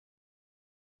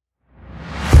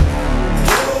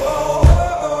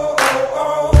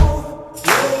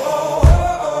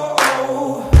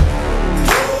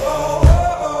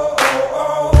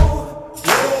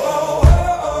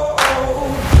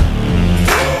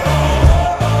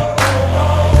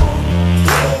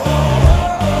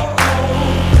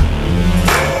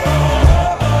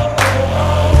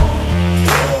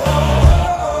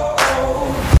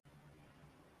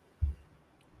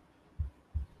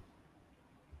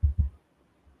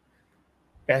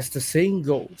As the saying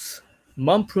goes,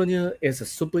 Mompreneur is a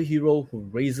superhero who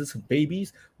raises her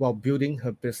babies while building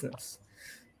her business.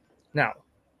 Now,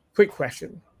 quick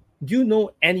question. Do you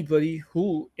know anybody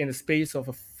who, in the space of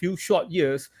a few short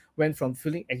years, went from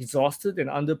feeling exhausted and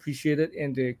underappreciated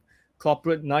in the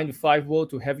corporate 9 to 5 world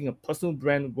to having a personal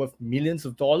brand worth millions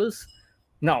of dollars?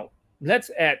 Now, let's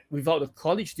add without a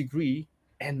college degree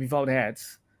and without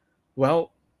ads.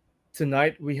 Well,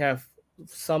 tonight we have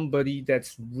somebody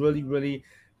that's really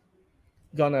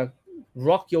gonna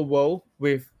rock your world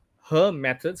with her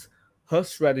methods, her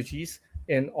strategies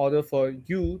in order for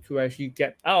you to actually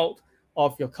get out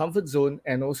of your comfort zone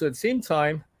and also at the same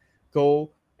time go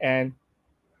and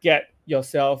get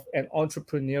yourself an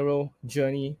entrepreneurial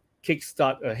journey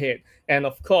kickstart ahead. And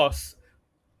of course,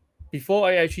 before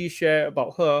I actually share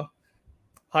about her,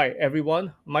 hi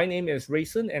everyone, my name is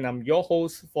Rayson and I'm your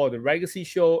host for the Legacy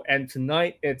Show. And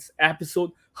tonight it's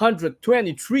episode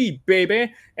 123,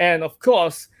 baby. And of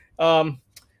course, um,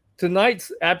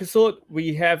 tonight's episode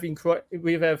we have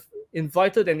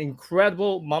invited an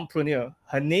incredible mompreneur.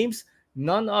 Her name's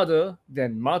none other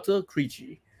than Marta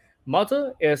Krejci.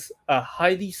 Marta is a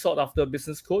highly sought after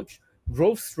business coach,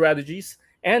 growth strategist,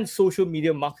 and social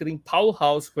media marketing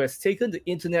powerhouse who has taken the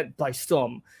internet by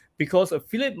storm because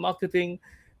affiliate marketing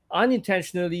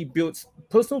unintentionally builds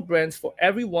personal brands for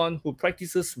everyone who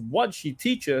practices what she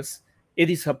teaches. It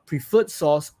is her preferred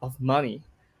source of money.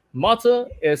 Marta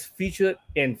is featured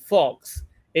in Fox,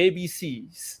 ABC,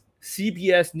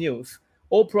 CBS News,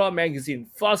 Oprah Magazine,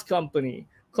 Fast Company,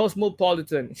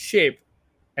 Cosmopolitan, Shape,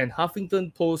 and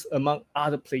Huffington Post, among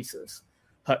other places.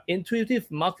 Her intuitive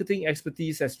marketing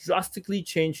expertise has drastically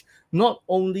changed not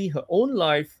only her own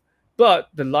life, but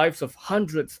the lives of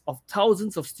hundreds of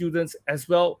thousands of students, as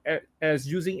well as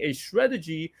using a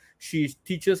strategy she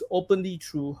teaches openly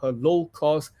through her low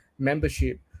cost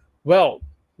membership. Well,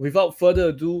 without further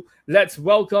ado, let's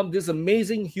welcome this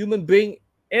amazing human being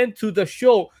into the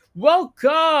show.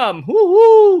 Welcome,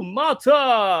 woohoo,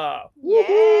 Marta!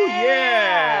 Woohoo, Yeah.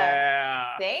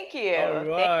 yeah! Thank All you. Thank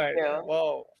right, you.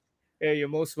 wow. Hey, you're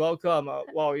most welcome.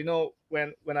 Wow,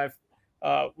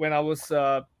 when I was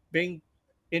being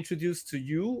introduced to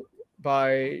you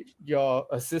by your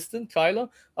assistant Kyla,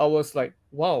 I was like,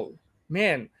 wow,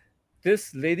 man,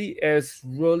 this lady is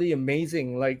really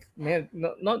amazing. Like, man,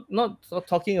 not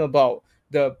talking about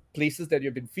the places that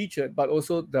you've been featured, but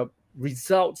also the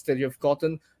results that you've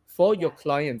gotten for your Yeah.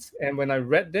 clients. And when I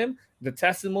read them, the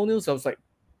testimonials, I was like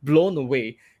blown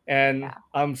away. And Yeah.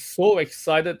 I'm so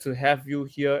excited to have you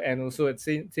here. And also at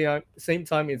the same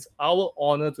time, it's our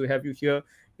honor to have you here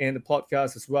in the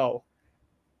podcast as well.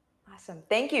 Awesome.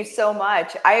 Thank you so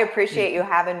much. I appreciate you Mhm.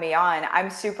 having me on. I'm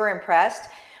super impressed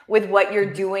with what you're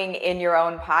Mhm. doing in your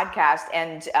own podcast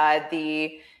and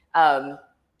um,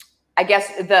 I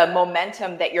guess the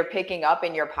momentum that you're picking up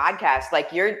in your podcast.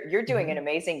 Like you're doing an Mhm.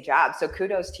 amazing job. So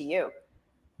kudos to you.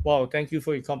 Wow, thank you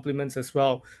for your compliments as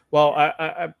well. Well, Yeah.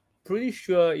 I'm pretty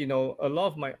sure a lot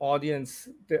of my audience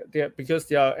they're because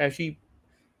they are actually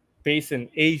based in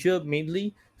Asia mainly.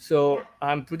 Yeah. So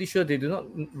I'm pretty sure they do not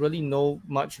really know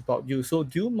much about you. So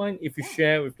do you mind if you Yeah.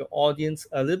 share with the audience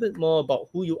a little bit more about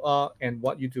who you are and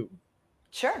what you do?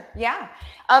 Sure. Yeah.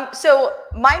 So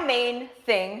my main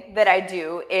thing that I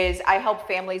do is I help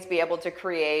families be able to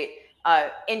create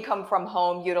income from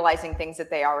home utilizing things that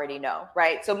they already know.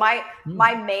 Right. So my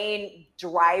Hmm. main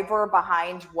driver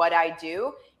behind what I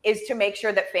do is to make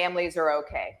sure that families are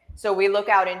okay. So we look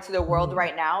out into the world Hmm.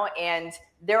 right now, and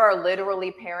there are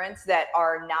literally parents that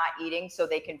are not eating so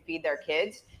they can feed their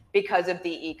kids because of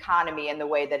the economy and the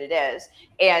way that it is.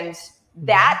 And Hmm.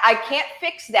 that I can't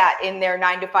fix that in their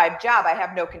 9 to 5 job. I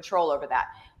have no control over that.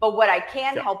 But what I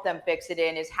can Yeah. help them fix it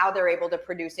in is how they're able to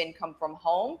produce income from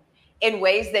home in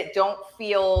ways that don't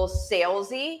feel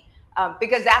salesy,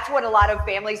 because that's what a lot of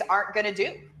families aren't going to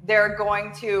do. They're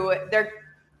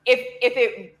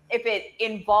if it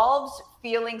involves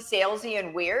feeling salesy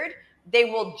and weird, they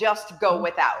will just go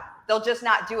without. They'll just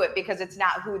not do it because it's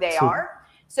not who they True. are.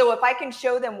 So if I can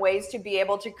show them ways to be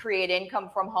able to create income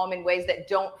from home in ways that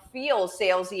don't feel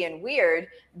salesy and weird,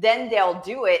 then they'll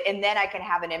do it, and then I can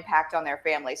have an impact on their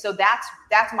family. So that's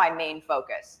my main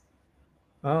focus.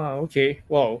 Ah, okay.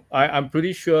 Well, I'm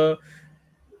pretty sure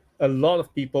a lot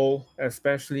of people,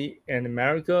 especially in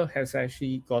America, has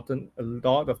actually gotten a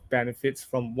lot of benefits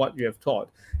from what you have taught,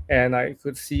 and I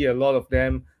could see a lot of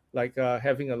them like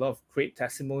having a lot of great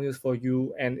testimonials for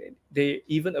you, and they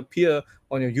even appear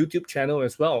on your YouTube channel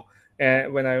as well. Yeah.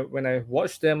 And when I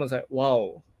watched them, I was like,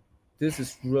 wow, this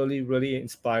is really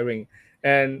inspiring.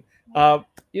 And Yeah.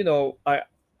 uh,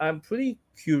 I'm pretty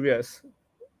curious.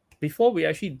 before we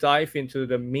actually dive into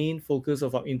the main focus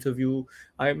of our interview,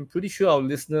 I'm pretty sure our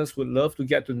listeners would love to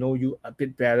get to know you a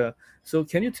bit better. So,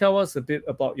 can you tell us a bit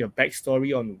about your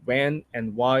backstory on when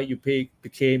and why you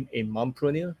became a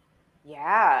mompreneur?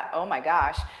 Yeah. Oh my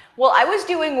gosh. Well, I was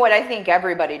doing what I think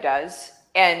everybody does,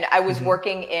 and I was Mm-hmm.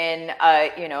 working in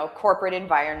a corporate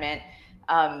environment.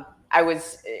 I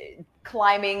was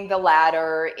climbing the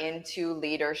ladder into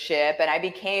leadership, and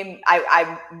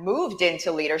I moved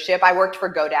into leadership. I worked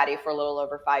for GoDaddy for a little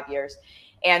over 5 years,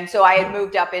 and so I had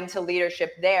moved up into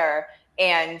leadership there,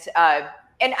 and I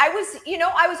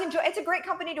was enjoying. It's a great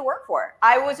company to work for.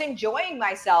 I was enjoying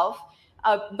myself.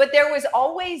 But there was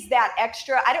always that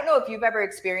extra. I don't know if you've ever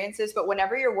experienced this, but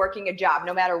whenever you're working a job,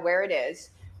 no matter where it is,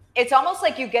 it's almost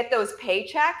like you get those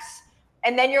paychecks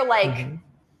and then you're like, Mm-hmm.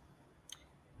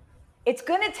 it's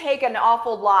going to take an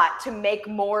awful lot to make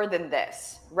more than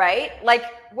this, right? Like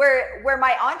where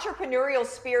my entrepreneurial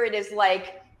spirit is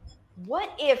like, what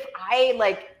if I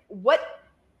like what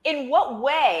in what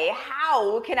way,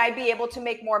 how can I be able to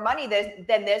make more money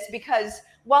than this? Because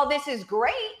while this is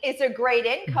great, it's a great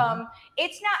Mm-hmm. income,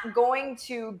 it's not going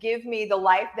to give me the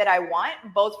life that I want,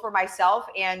 both for myself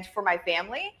and for my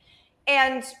family.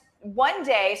 And one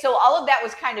day, so all of that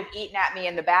was kind of eating at me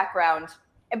in the background,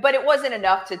 but it wasn't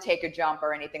enough to take a jump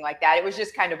or anything like that. It was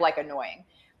just kind of like annoying.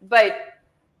 But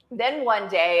then one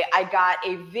day I got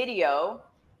a video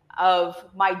of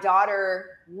my daughter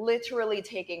literally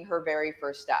taking her very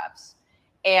first steps.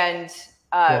 And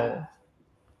um, Wow.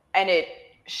 and it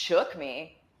shook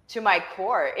me to my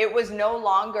core. It was no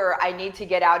longer, I need to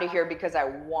get out of here because I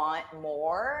want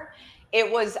more.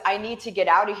 It was, I need to get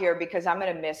out of here because I'm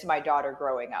going to miss my daughter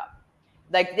growing up.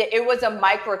 Like it was a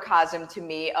microcosm to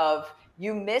me of,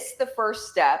 you missed the first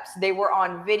steps. They were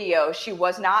on video. She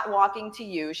was not walking to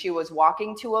you. She was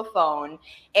walking to a phone.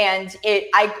 And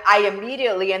I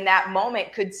immediately in that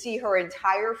moment could see her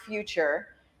entire future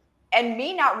and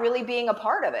me not really being a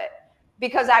part of it,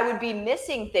 because I would be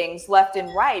missing things left and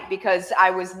right because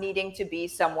I was needing to be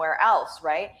somewhere else,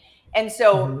 right? And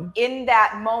so Mm-hmm. in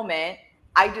that moment,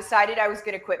 I decided I was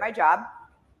going to quit my job.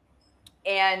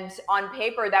 And on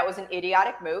paper, that was an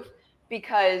idiotic move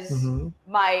because Mm-hmm.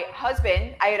 my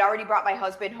husband, I had already brought my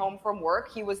husband home from work.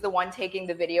 He was the one taking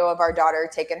the video of our daughter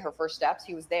taking her first steps.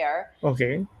 He was there.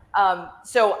 Okay.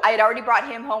 So I had already brought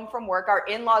him home from work. Our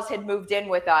in-laws had moved in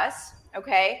with us.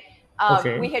 Okay.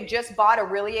 Okay. We had just bought a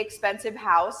really expensive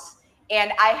house,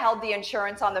 and I held the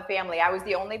insurance on the family. I was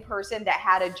the only person that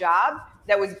had a job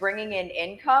that was bringing in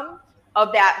income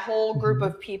of that whole group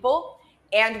Mm-hmm. of people.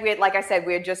 And we had, like I said,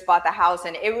 we had just bought the house,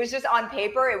 and it was just on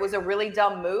paper, it was a really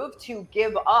dumb move to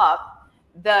give up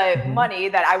the Mm-hmm. money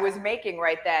that I was making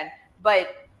right then. But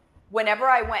whenever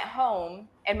I went home,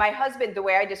 and my husband, the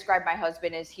way I describe my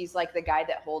husband is he's like the guy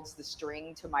that holds the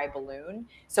string to my balloon.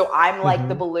 So I'm like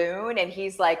the Mm-hmm. balloon, and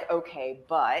he's like, okay,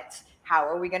 but how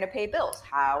are we going to pay bills?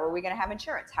 How are we going to have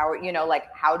insurance? How are, like,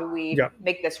 how do we Yeah.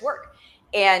 make this work?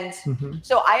 And Mm-hmm.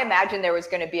 so I imagined there was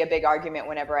going to be a big argument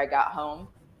whenever I got home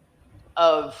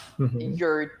of, Mm-hmm.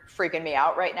 you're freaking me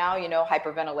out right now,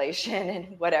 hyperventilation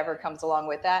and whatever comes along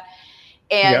with that.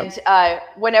 Yeah. And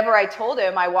whenever I told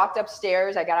him, I walked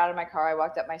upstairs, I got out of my car, I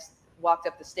walked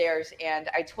up the stairs, and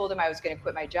I told him I was going to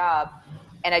quit my job,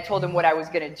 and I told him what I was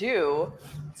going to do.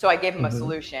 So I gave him a Mm-hmm.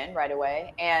 solution right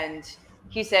away. And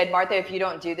he said, Martha, if you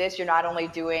don't do this, you're not only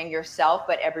doing yourself,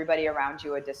 but everybody around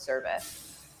you a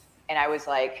disservice. And I was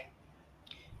like,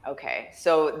 okay,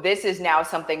 so this is now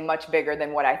something much bigger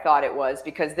than what I thought it was,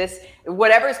 because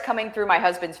whatever's coming through my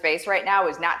husband's face right now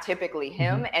is not typically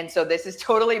him. Mm-hmm. And so this is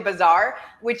totally bizarre,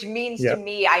 which means to Yeah.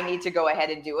 me, I need to go ahead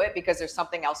and do it because there's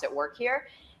something else at work here.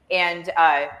 And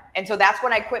so that's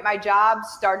when I quit my job,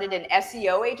 started an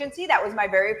SEO agency. That was my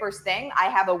very first thing. I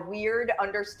have a weird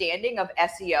understanding of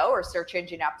SEO, or search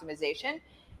engine optimization.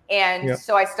 And Yeah.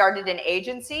 so I started an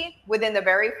agency within the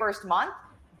very first month.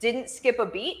 Didn't skip a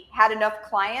beat, had enough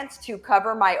clients to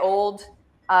cover my old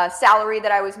salary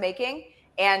that I was making.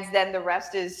 And then the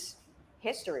rest is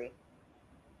history.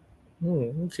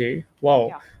 Oh, okay. Wow.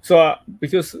 Yeah. So,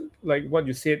 because like what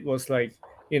you said was like,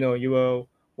 you were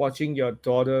watching your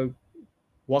daughter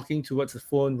walking towards the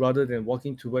phone rather than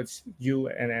walking towards you,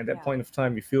 and at that Yeah. point of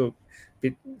time, you feel a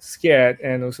bit scared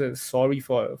and also sorry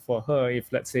for her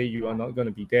if, let's say, you are Yeah. not going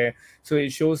to be there. So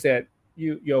it shows that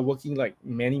you're working like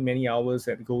many hours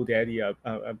at GoDaddy.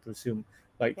 I presume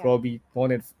like Yeah. probably more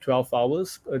than 12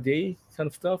 hours a day, kind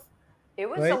of stuff,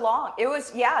 right?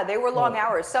 Yeah, they were long Oh.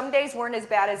 hours. Some days weren't as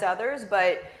bad as others,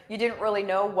 but you didn't really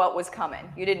know what was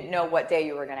coming. You didn't know what day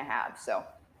you were going to have. So,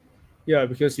 Yeah,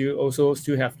 because you also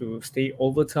still have to stay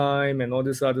overtime and all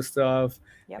this other stuff,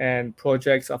 yep. and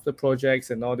projects after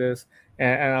projects and all this.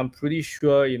 and I'm pretty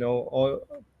sure all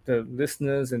the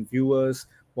listeners and viewers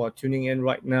who are tuning in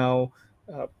right now,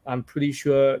 I'm pretty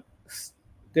sure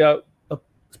there are a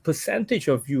percentage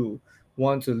of you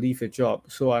want to leave a job.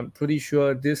 So I'm pretty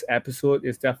sure this episode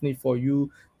is definitely for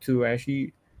you to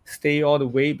actually stay all the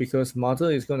way, because Martha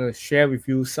is going to share with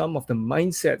you some of the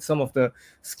mindset, some of the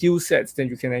skill sets that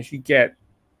you can actually get,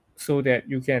 so that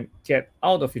you can get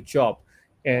out of your job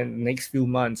Yeah. in next few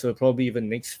months, or probably even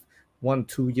next 1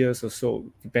 2 years or so,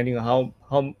 depending on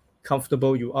how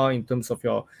comfortable you are in terms of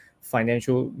your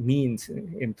financial means,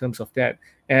 in terms of that.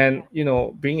 And Yeah.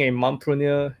 being a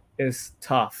mompreneur is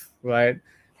tough, right?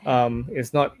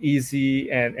 It's not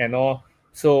easy, and all.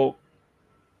 So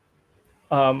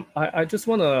I just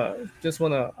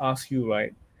wanna ask you,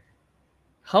 right?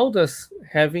 How does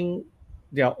having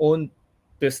their own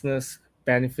business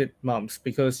benefit moms?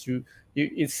 Because you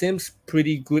it seems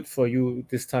pretty good for you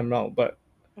this time round, but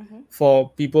Hmm. for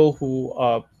people who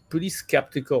are pretty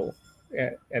skeptical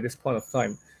at this point of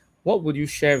time, what would you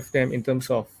share with them in terms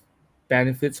of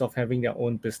benefits of having their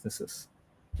own businesses?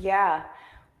 Yeah.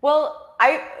 Well,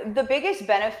 the biggest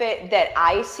benefit that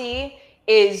I see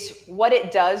is what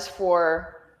it does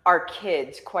for our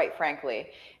kids, quite frankly.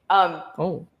 Um,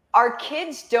 Oh. our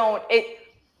kids don't it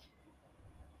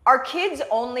our kids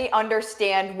only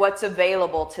understand what's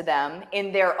available to them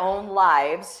in their own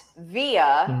lives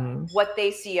via Mm-hmm. what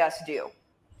they see us do.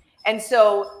 And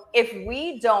so if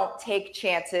we don't take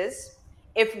chances,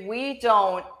 if we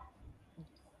don't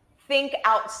think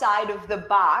outside of the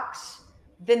box,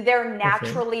 then they're Okay.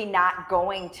 naturally not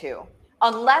going to.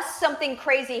 Unless something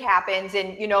crazy happens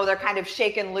and they're kind of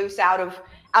shaken loose out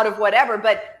of whatever,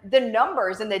 but the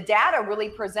numbers and the data really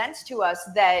presents to us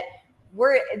that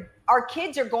we're our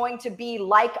kids are going to be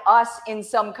like us in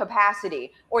some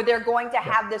capacity, or they're going to Yep.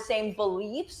 have the same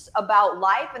beliefs about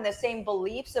life and the same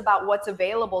beliefs about what's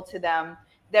available to them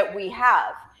that we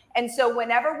have. And so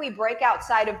whenever we break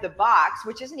outside of the box,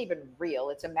 which isn't even real,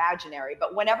 it's imaginary,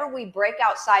 but whenever we break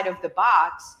outside of the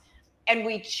box and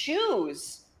we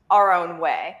choose our own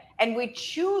way and we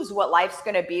choose what life's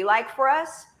going to be like for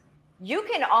us, you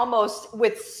can almost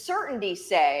with certainty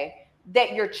say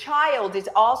that your child is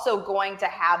also going to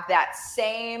have that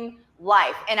same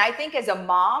life. And I think as a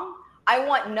mom, I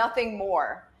want nothing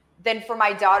more than for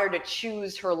my daughter to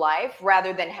choose her life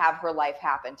rather than have her life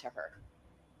happen to her.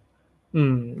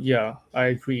 Yeah, I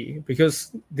agree.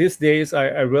 Because these days,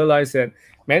 I realize that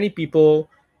many people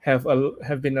have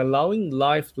been allowing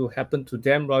life to happen to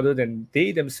them rather than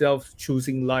they themselves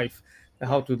choosing life, Yeah.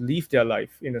 how to live their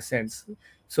life in a sense.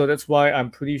 So that's why I'm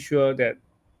pretty sure that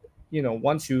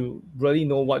once you really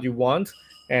know what you want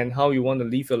and how you want to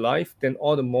live your life, then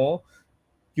all the more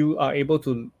you are able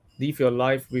to live your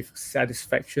life with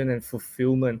satisfaction and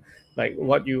fulfillment, like Yeah.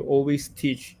 what you always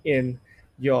teach in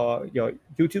your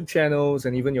YouTube channels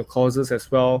and even your courses as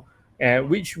well, and Yeah.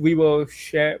 which we will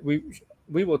share.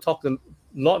 We will talk a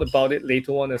lot about it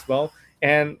later on as well.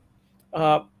 And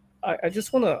uh, I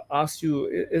just want to ask you: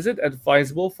 is it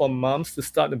advisable for moms to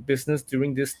start a business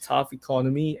during this tough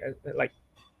economy, like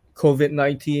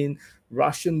COVID-19,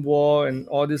 Russian war, and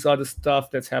all this other stuff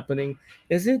that's happening?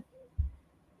 Is it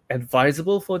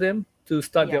advisable for them to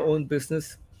start their Yeah. own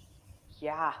business?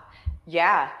 Yeah.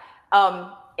 Yeah.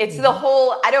 It's the Hmm.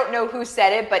 whole, I don't know who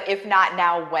said it, but if not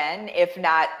now, when? If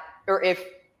not, or if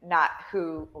not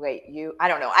who, wait, you, I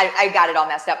don't know. I got it all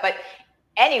messed up. But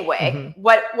anyway, Hmm.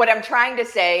 what I'm trying to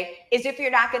say is if you're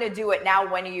not going to do it now,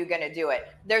 when are you going to do it?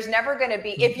 There's never going to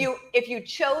be, if you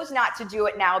chose not to do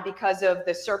it now because of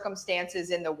the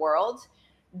circumstances in the world,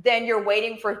 then you're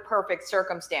waiting for perfect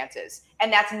circumstances.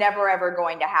 And that's never ever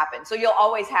going to happen. So you'll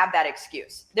always have that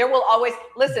excuse. There will always,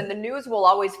 listen, the news will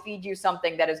always feed you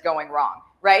something that is going wrong,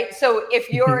 right? So if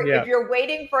you're Yeah. if you're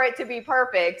waiting for it to be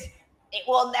perfect, it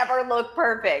will never look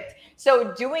perfect.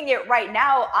 So doing it right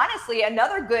now, honestly,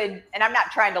 another good, and I'm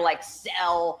not trying to like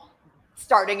sell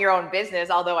starting your own business,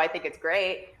 although I think it's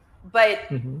great, but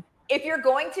Hmm. if you're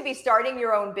going to be starting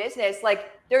your own business,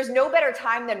 like there's no better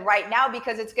time than right now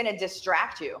because it's going to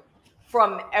distract you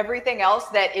from everything else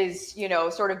that is,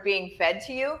 sort of being fed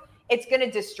to you. It's going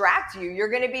to distract you. You're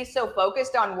going to be so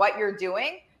focused on what you're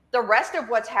doing. The rest of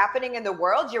what's happening in the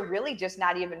world, you're really just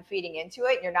not even feeding into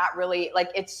it. You're not really like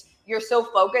you're so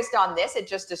focused on this, it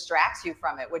just distracts you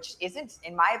from it, which isn't,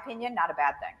 in my opinion, not a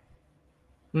bad thing.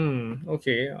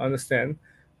 Okay, I understand.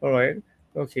 All right.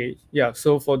 Okay. Yeah.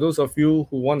 So for those of you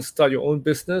who want to start your own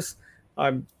business,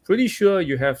 I'm pretty sure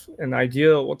you have an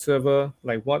idea whatsoever,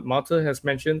 like what Martha has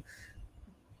mentioned.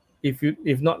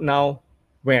 If not now,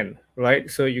 when? Right.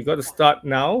 So you got to Yeah. start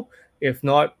now. If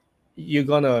not, you're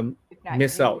gonna If not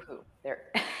miss you, out. who? There.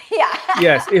 Yeah.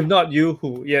 Yes, if not you,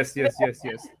 who? Yes, yes, yes,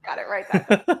 yes. Got it right that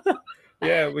time.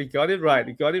 Yeah, we got it right.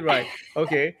 We got it right.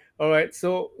 Okay. All right.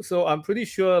 So I'm pretty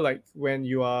sure like when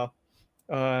you are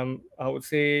I would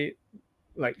say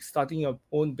like starting your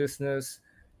own business,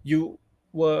 you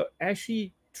were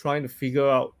actually trying to figure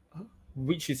out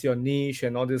which is your niche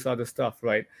and all this other stuff,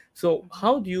 right? So Mhm.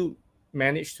 how do you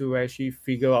manage to actually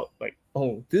figure out like,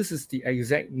 oh, this is the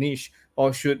exact niche,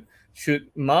 or should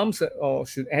moms or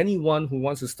should anyone who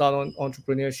wants to start on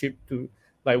entrepreneurship to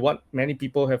like what many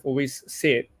people have always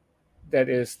said, that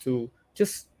is to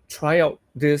just try out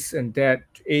this and that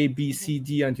A B Mhm. C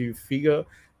D until you figure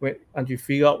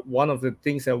out one of the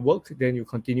things that work, then you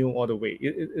continue all the way.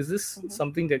 Is this Mhm.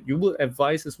 something that you would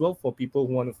advise as well for people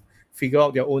who want to figure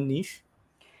out their own niche?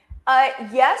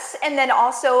 Yes, and then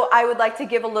also I would like to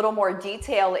give a little more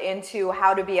detail into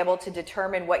how to be able to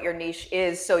determine what your niche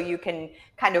is so you can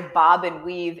kind of bob and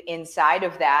weave inside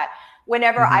of that.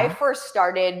 Whenever I Mm-hmm. first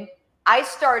started, I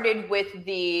started with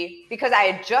because I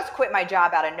had just quit my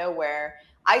job out of nowhere,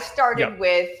 I Yeah. started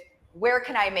with where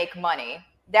can I make money?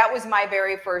 That was my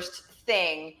very first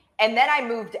thing. And then I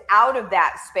moved out of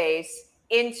that space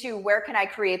into where can I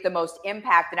create the most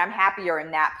impact? And I'm happier in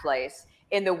that place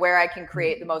in the where I can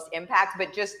create the most impact.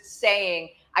 But just saying,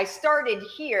 I started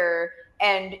here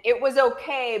and it was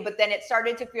okay, but then it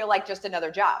started to feel like just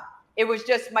another job. It was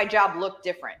just my job looked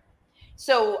different.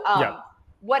 So, Yeah.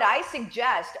 what I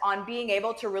suggest on being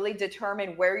able to really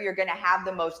determine where you're going to have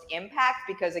the most impact,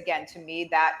 because again, to me,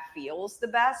 that feels the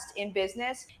best in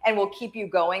business and will keep you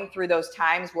going through those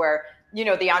times where,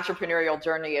 the entrepreneurial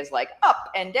journey is like up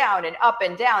and down and up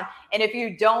and down. And if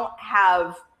you don't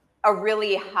have a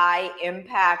really high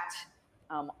impact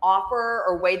offer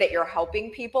or way that you're helping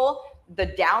people, the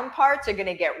down parts are going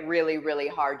to get really, really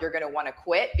hard. You're going to want to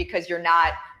quit because you're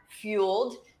not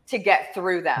fueled to get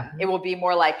through them. Mm-hmm. It will be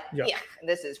more like, Yeah. yeah,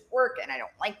 this is work and I don't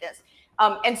like this.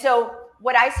 And so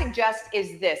what I suggest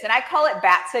is this, and I call it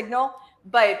bat signal,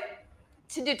 but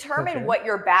to determine Okay. what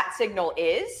your bat signal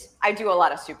is, I do a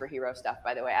lot of superhero stuff,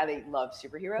 by the way. I love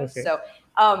superheroes. Okay.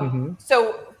 Um, Mm-hmm.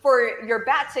 so for your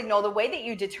bat signal, the way that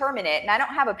you determine it, and I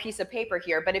don't have a piece of paper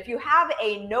here, but if you have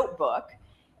a notebook,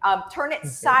 turn it Okay.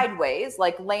 sideways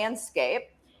like landscape.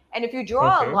 And if you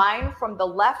draw a Okay. line from the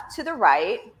left to the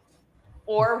right,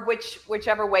 or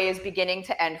whichever way is beginning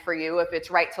to end for you. If it's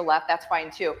right to left, that's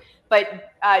fine too. But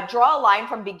draw a line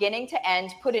from beginning to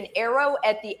end, put an arrow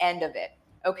at the end of it,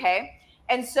 okay?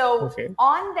 And so Okay.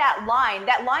 on that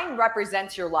line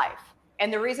represents your life.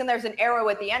 And the reason there's an arrow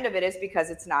at the end of it is because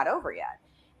it's not over yet.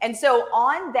 And so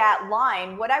on that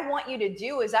line, what I want you to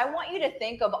do is I want you to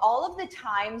think of all of the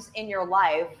times in your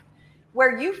life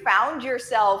where you found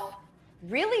yourself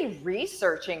really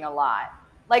researching a lot.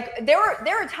 Like there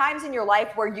are times in your life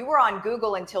where you were on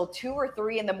Google until 2 or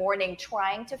 3 in the morning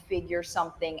trying to figure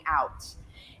something out.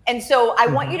 And so I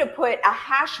want Mm-hmm. you to put a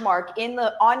hash mark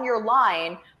on your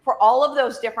line for all of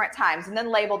those different times and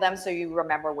then label them so you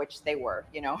remember which they were,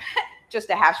 Just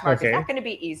a hash mark is not Okay. going to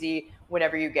be easy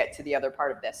whenever you get to the other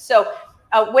part of this. So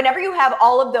whenever you have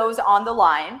all of those on the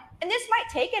line, and this might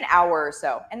take an hour or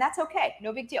so, and that's okay,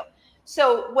 no big deal.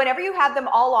 So whenever you have them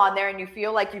all on there and you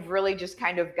feel like you've really just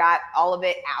kind of got all of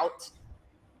it out,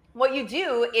 what you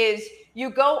do is you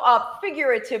go up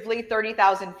figuratively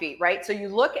 30,000 feet, right? So you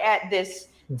look at this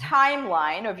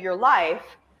timeline of your life,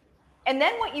 and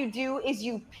then what you do is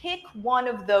you pick one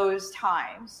of those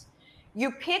times.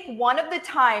 You pick one of the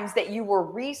times that you were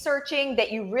researching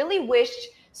that you really wished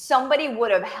somebody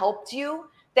would have helped you,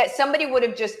 that somebody would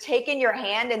have just taken your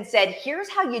hand and said, here's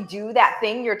how you do that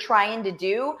thing you're trying to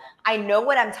do. I know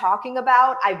what I'm talking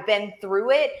about. I've been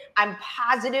through it. I'm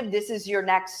positive this is your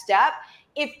next step.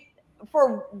 If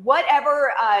for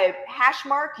whatever hash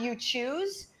mark you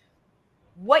choose,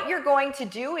 what you're going to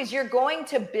do is you're going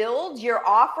to build your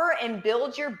offer and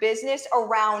build your business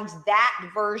around that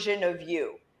version of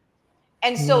you.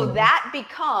 And so Mm. that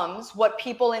becomes what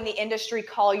people in the industry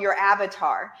call your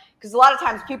avatar. Because a lot of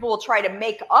times people will try to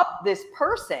make up this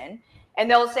person and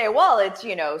they'll say, well, it's,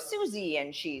 Susie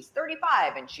and she's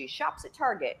 35 and she shops at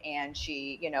Target and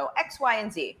she, X, Y,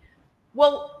 and Z.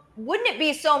 Well, wouldn't it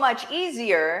be so much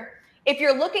easier if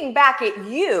you're looking back at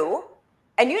you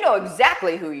and you know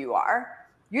exactly who you are?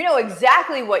 You know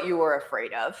exactly what you were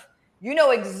afraid of. You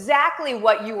know exactly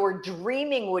what you were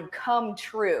dreaming would come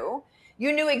true.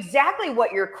 You knew exactly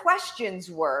what your questions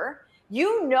were.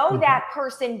 You know Mm-hmm. that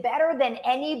person better than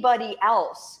anybody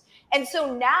else. And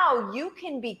so now you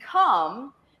can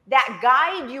become that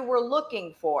guide you were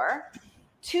looking for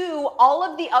to all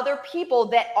of the other people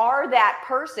that are that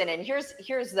person. And here's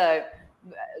the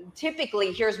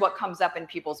typically here's what comes up in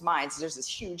people's minds. There's this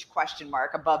huge question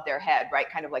mark above their head, right?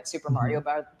 Kind of like Super Mario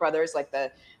Brothers, like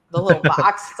the little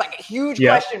box. It's like a huge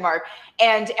question mark.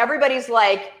 And everybody's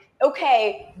like,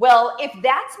 okay, well, if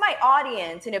that's my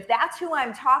audience and if that's who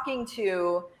I'm talking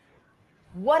to,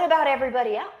 what about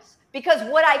everybody else? Because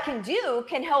what I can do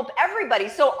can help everybody.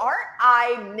 So aren't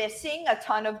I missing a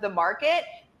ton of the market?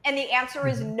 And the answer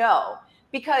is no,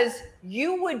 because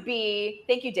you would be,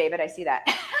 thank you, David, I see that.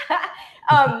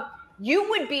 You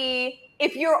would be,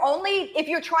 if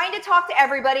you're trying to talk to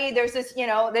everybody, there's this,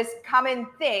 this common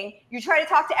thing, you try to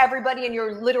talk to everybody and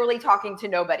you're literally talking to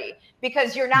nobody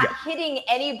because you're not hitting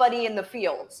anybody in the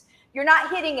fields. You're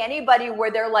not hitting anybody where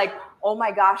they're like, oh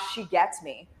my gosh, she gets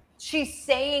me. She's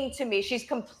saying to me, she's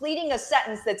completing a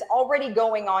sentence that's already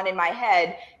going on in my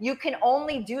head. You can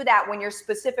only do that when you're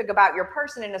specific about your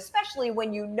person, and especially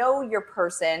when you know your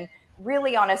person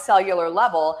really on a cellular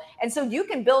level. And so you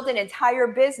can build an entire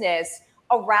business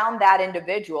around that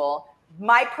individual.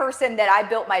 My person that I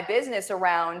built my business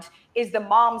around is the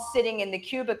mom sitting in the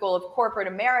cubicle of corporate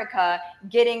America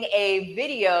getting a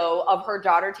video of her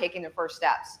daughter taking the first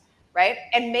steps, right?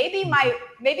 And maybe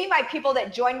my people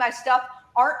that join my stuff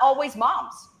aren't always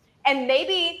moms. And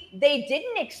maybe they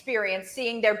didn't experience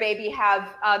seeing their baby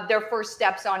have their first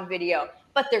steps on video,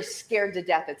 but they're scared to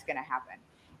death it's going to happen.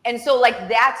 And so like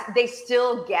they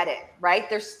still get it, right?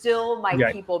 They're still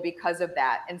my people because of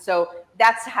that. And so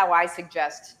that's how I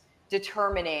suggest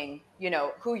determining,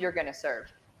 who you're going to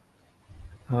serve.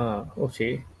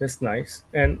 Okay, that's nice.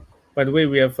 And by the way,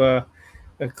 we have a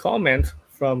comment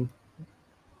from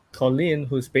Colin,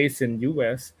 who's based in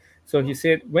US. So he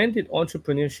said, when did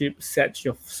entrepreneurship set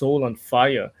your soul on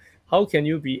fire? How can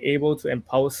you be able to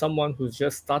empower someone who's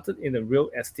just started in the real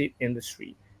estate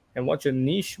industry? And what's your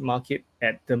niche market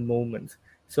at the moment?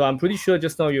 So I'm pretty sure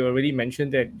just now you already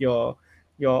mentioned that your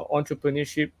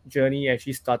entrepreneurship journey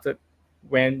actually started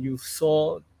when you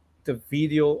saw the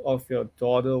video of your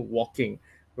daughter walking,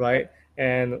 right?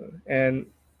 And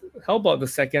how about the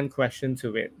second question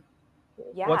to it?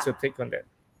 Yeah. What's your take on that?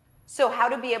 So how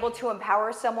to be able to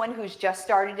empower someone who's just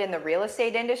started in the real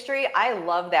estate industry? I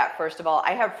love that. First of all,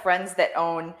 I have friends that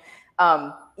own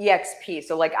EXP.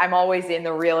 So like I'm always in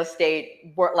the real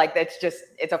estate work. Like it's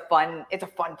a fun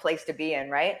place to be in,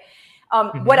 right?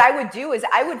 What I would do is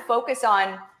I would focus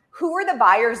on who are the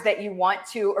buyers that you want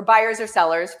to, or buyers or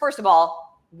sellers. First of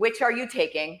all, which are you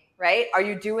taking, right? Are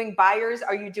you doing buyers?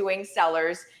 Are you doing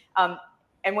sellers?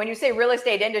 And when you say real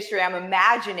estate industry, I'm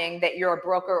imagining that you're a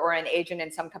broker or an agent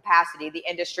in some capacity. The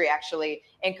industry actually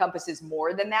encompasses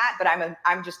more than that, but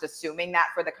I'm just assuming that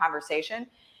for the conversation.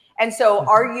 And so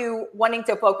are you wanting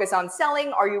to focus on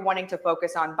selling? Are you wanting to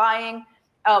focus on buying?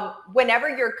 Whenever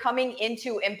you're coming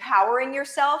into empowering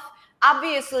yourself,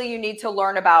 obviously you need to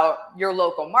learn about your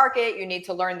local market. You need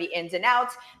to learn the ins and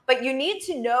outs, but you need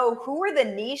to know who are the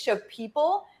niche of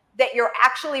people that you're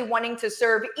actually wanting to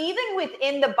serve, even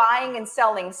within the buying and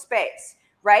selling space,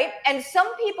 right? And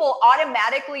some people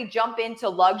automatically jump into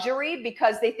luxury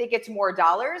because they think it's more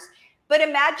dollars. But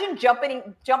imagine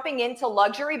jumping into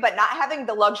luxury, but not having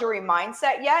the luxury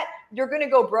mindset yet. You're going to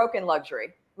go broke in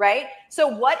luxury, right? So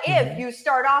what if you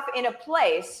start off in a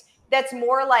place that's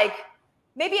more like,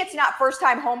 maybe it's not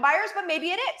first-time home buyers, but maybe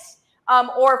it is,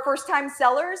 or first-time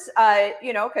sellers,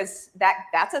 because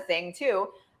that's a thing too.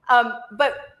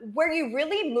 But where you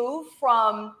really move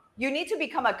from, you need to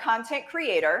become a content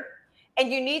creator, and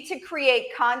you need to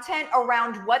create content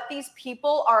around what these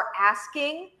people are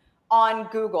asking on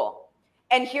Google.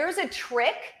 And here's a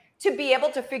trick to be able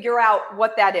to figure out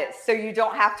what that is, so you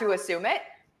don't have to assume it.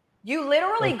 You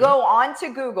literally go on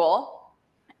to Google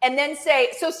and then say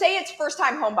it's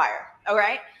first-time home buyer, all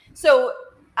right? So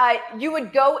you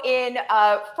would go in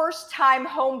first-time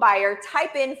home buyer,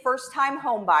 type in first-time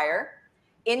home buyer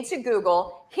into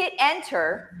Google, hit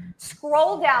enter,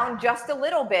 scroll down just a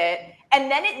little bit, and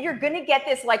then you're going to get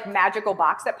this like magical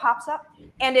box that pops up,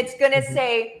 and it's going to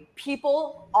say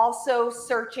people also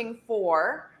searching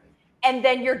for, and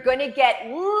then you're going to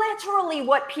get literally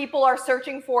what people are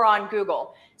searching for on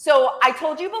Google. So I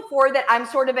told you before that I'm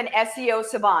sort of an SEO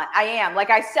savant. I am. Like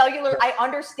I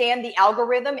understand the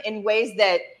algorithm in ways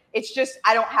that it's just,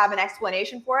 I don't have an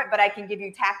explanation for it, but I can give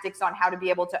you tactics on how to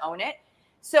be able to own it.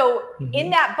 So in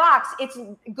that box,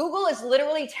 Google is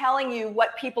literally telling you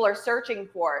what people are searching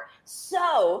for.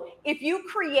 So if you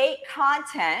create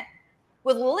content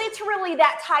with literally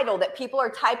that title that people are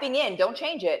typing in, don't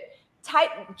change it.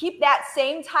 Keep that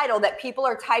same title that people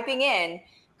are typing in.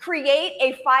 Create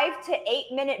a 5 to 8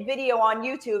 minute video on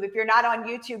YouTube. If you're not on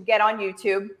YouTube, get on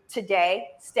YouTube today,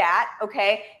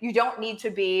 okay? You don't need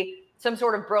to be some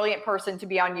sort of brilliant person to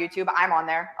be on YouTube. I'm on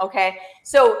there. Okay.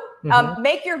 So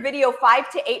make your video 5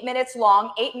 to 8 minutes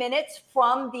long. 8 minutes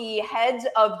from the heads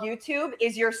of YouTube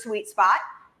is your sweet spot.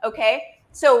 Okay.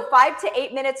 So 5 to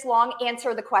 8 minutes long,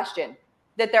 answer the question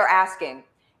that they're asking.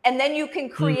 And then you can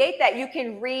create that. You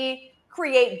can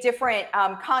recreate different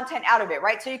content out of it,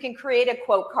 right? So you can create a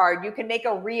quote card. You can make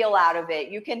a reel out of it.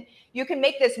 You can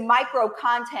make this micro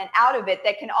content out of it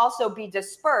that can also be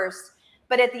dispersed.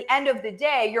 But at the end of the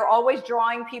day, you're always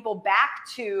drawing people back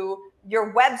to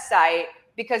your website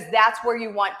because that's where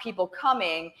you want people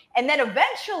coming. And then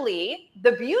eventually,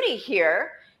 the beauty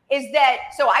here is that,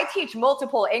 so I teach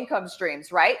multiple income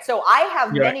streams, right? So I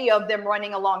have many of them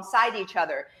running alongside each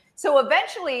other. So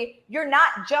eventually, you're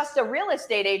not just a real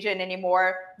estate agent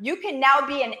anymore. You can now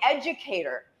be an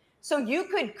educator. So you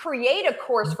could create a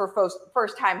course for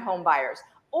first-time home buyers.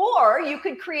 Or you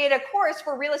could create a course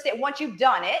for real estate once you've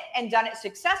done it and done it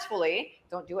successfully.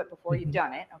 Don't do it before you've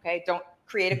done it, okay? Don't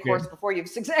create a course before you've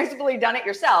successfully done it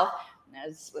yourself.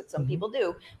 That's what some people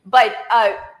do. But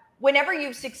whenever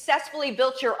you've successfully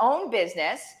built your own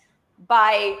business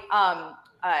by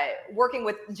working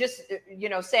with just,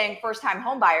 saying first-time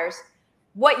home buyers,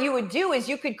 what you would do is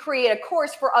you could create a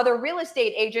course for other real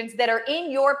estate agents that are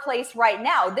in your place right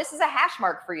now. This is a hash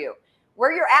mark for you.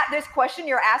 Where you're at, this question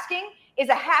you're asking is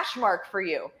a hash mark for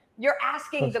you. You're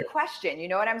asking the question, you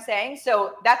know what I'm saying?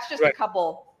 So that's just a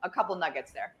couple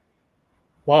nuggets there.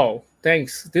 Wow,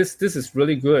 thanks. This is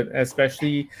really good,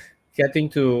 especially getting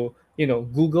to,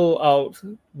 Google out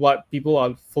what people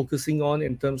are focusing on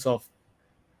in terms of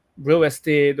real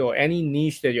estate or any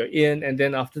niche that you're in, and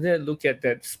then after that look at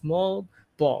that small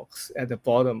box at the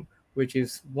bottom, which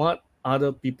is what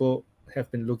other people have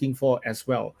been looking for as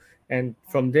well. And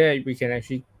from there we can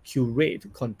actually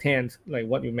curate content like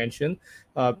what you mentioned,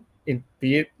 in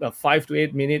be it a 5 to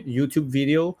 8 minute YouTube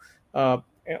video,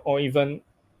 or even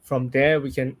from there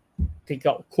we can take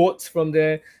out quotes from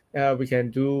there. We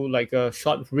can do like a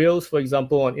short reels, for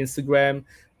example, on Instagram,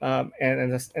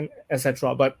 and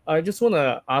etc. But I just want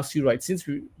to ask you, right, since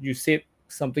you said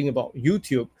something about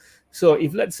YouTube, so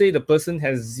if let's say the person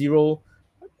has 0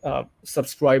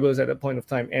 subscribers at a point of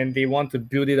time and they want to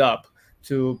build it up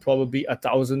to probably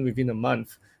 1,000 within a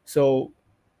month, so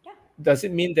does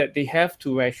it mean that they have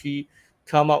to actually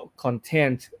come out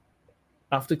content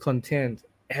after content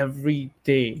every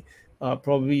day,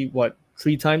 probably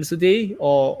 3 times a day,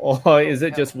 or is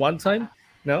it just one time?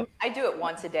 No, I do it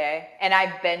once a day, and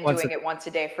I've been doing it once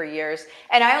a day for years.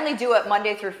 And I only do it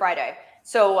Monday through Friday.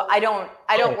 So I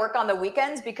don't work on the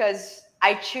weekends because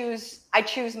I choose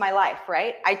my life,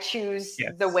 right? I choose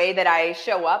the way that I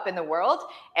show up in the world,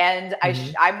 and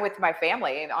I'm with my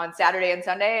family on Saturday and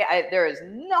Sunday. There is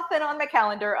nothing on my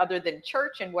calendar other than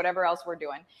church and whatever else we're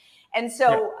doing. And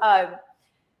so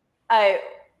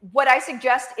what I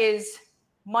suggest is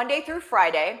Monday through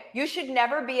Friday. You should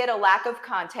never be at a lack of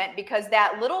content, because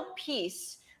that little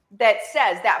piece that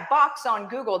says, that box on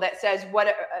Google that says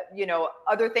what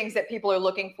other things that people are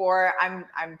looking for, I'm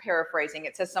paraphrasing,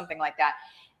 it says something like that,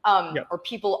 or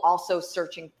people also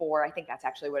searching for, I think that's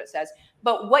actually what it says.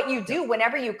 But what you do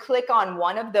whenever you click on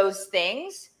one of those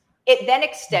things, it then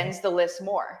extends the list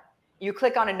more. You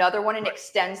click on another one and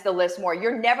extends the list more.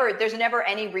 There's never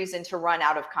any reason to run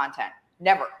out of content.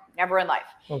 Never in life.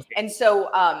 And so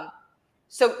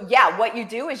what you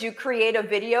do is you create a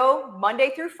video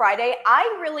Monday through Friday.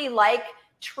 I really like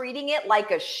treating it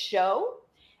like a show.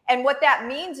 And what that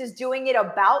means is doing it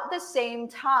about the same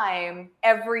time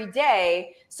every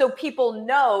day, so people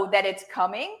know that it's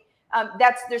coming.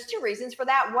 There's 2 reasons for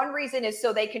that. One reason is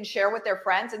so they can share with their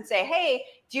friends and say, hey,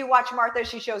 do you watch Martha?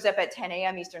 She shows up at 10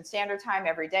 a.m. Eastern Standard Time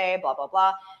every day, blah, blah,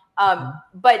 blah.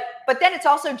 But then it's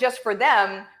also just for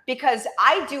them, because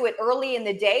I do it early in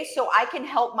the day so I can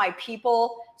help my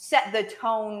people set the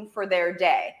tone for their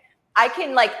day. I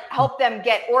can help them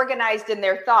get organized in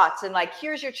their thoughts and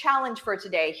here's your challenge for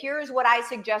today. Here's what I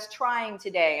suggest trying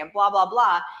today, and blah, blah,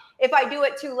 blah. If I do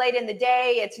it too late in the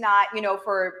day, it's not,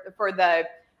 for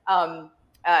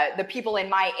the people in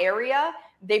my area,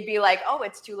 they'd be like, oh,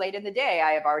 it's too late in the day.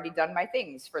 I have already done my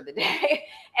things for the day.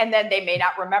 And then they may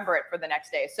not remember it for the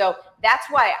next day. So that's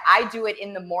why I do it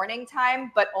in the morning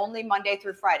time, but only Monday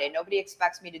through Friday. Nobody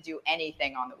expects me to do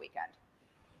anything on the weekend.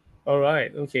 All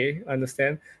right. Okay.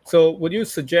 Understand. So would you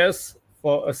suggest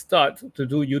for a start to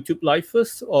do YouTube Live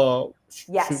first, or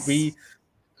should we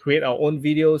create our own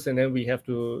videos and then we have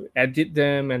to edit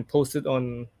them and post it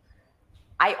on?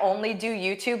 I only do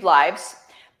YouTube Lives.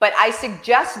 But I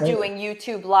suggest doing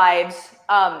YouTube Lives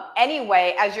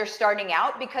anyway as you're starting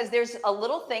out, because there's a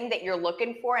little thing that you're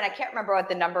looking for. And I can't remember what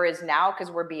the number is now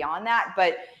because we're beyond that.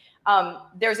 But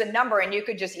There's a number, and you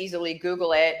could just easily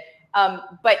Google it.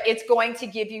 But it's going to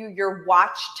give you your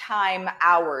watch time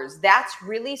hours. That's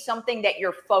really something that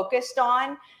you're focused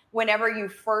on whenever you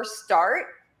first start,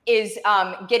 is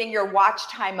getting your watch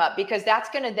time up, because that's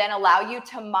going to then allow you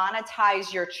to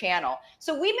monetize your channel.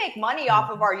 So we make money off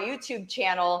of our YouTube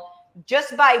channel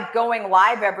just by going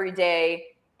live every day.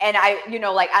 And I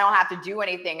don't have to do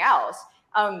anything else.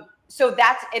 So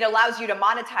it allows you to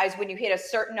monetize when you hit a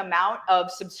certain amount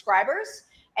of subscribers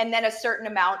and then a certain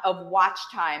amount of watch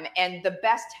time. And the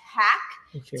best hack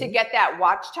to get that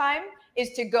watch time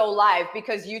is to go live,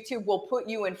 because YouTube will put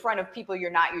you in front of people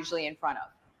you're not usually in front of.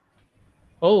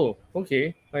 Oh,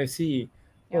 okay. I see.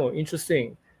 Yep. Oh,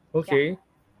 interesting. Okay. Yeah.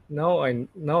 Now I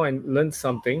learned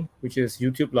something, which is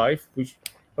YouTube Live,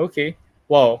 okay.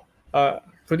 Wow.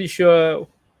 Pretty sure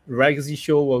Ragzy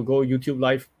Show will go YouTube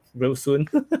Live real soon.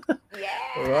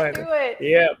 Yeah, right. Do it.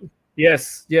 Yeah.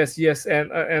 Yes.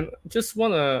 And just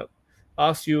wanna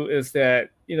ask you is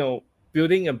that,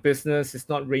 building a business is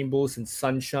not rainbows and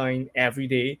sunshine every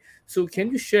day. So can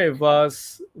you share with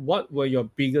us what were your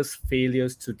biggest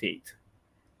failures to date?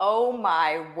 Oh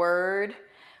my word.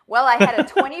 Well, I had a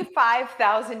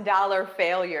 $25,000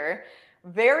 failure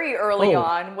very early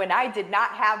on, when I did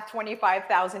not have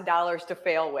 $25,000 to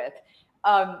fail with.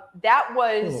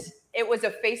 It was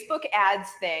a Facebook ads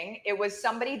thing. It was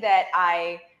somebody that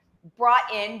I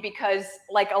brought in because,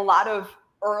 like a lot of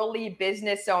early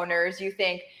business owners, you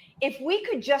think, if we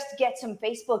could just get some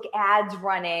Facebook ads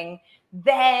running,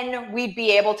 then we'd be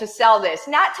able to sell this.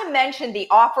 Not to mention the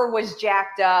offer was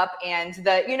jacked up, and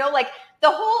the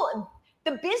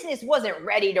business wasn't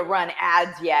ready to run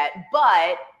ads yet.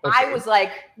 But I was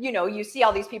like, you see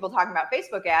all these people talking about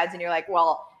Facebook ads and you're like,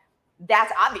 well,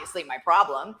 that's obviously my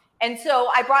problem. And so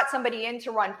I brought somebody in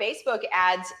to run Facebook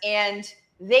ads, and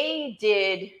they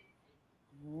did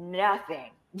nothing.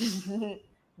 Nothing.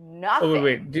 Oh,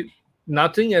 wait.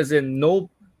 Nothing as in no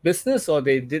business, or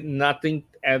they did nothing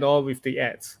at all with the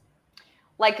ads?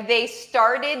 Like, they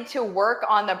started to work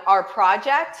on our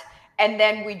project, and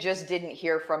then we just didn't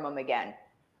hear from them again.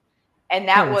 And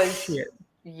that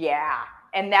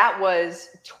and that was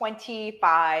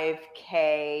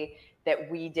 $25K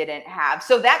that we didn't have.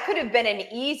 So that could have been an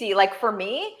easy, like, for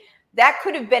me, that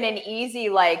could have been an easy,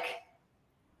 like,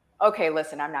 okay,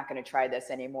 listen, I'm not going to try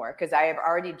this anymore because I have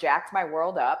already jacked my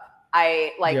world up.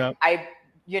 My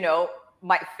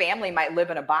family might live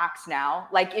in a box now.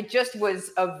 Like, it just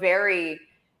was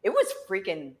it was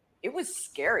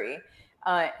scary.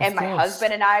 And my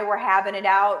husband and I were having it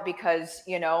out because,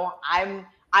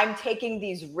 I'm taking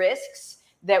these risks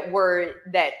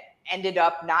that ended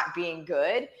up not being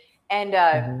good. And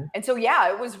so,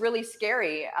 it was really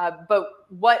scary. But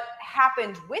what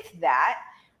happened with that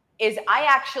is I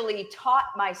actually taught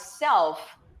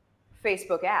myself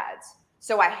Facebook ads.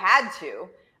 So I had to.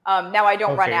 Now I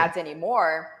don't run ads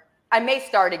anymore. I may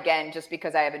start again just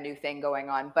because I have a new thing going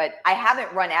on, but I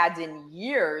haven't run ads in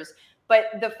years.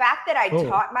 But the fact that I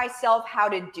taught myself how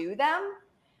to do them,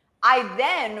 I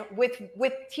then, with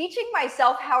teaching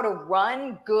myself how to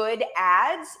run good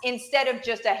ads instead of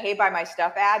just a hey, buy my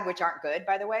stuff ad, which aren't good,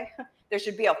 by the way. There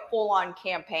should be a full-on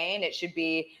campaign. It should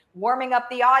be warming up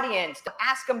the audience to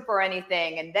ask them for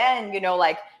anything. And then,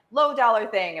 like low dollar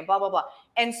thing and blah, blah, blah.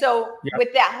 And so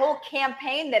with that whole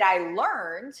campaign that I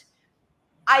learned,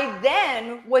 I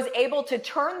then was able to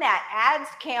turn that ads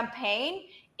campaign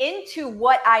into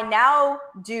what I now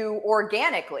do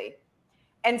organically.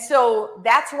 And so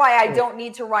that's why I don't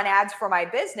need to run ads for my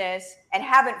business, and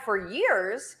haven't for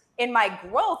years in my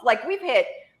growth. Like, we've hit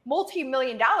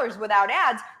multi-million dollars without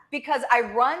ads because I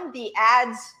run the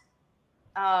ads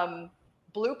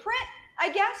blueprint, I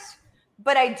guess,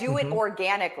 but I do it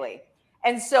organically.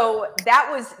 And so that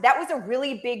was a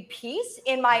really big piece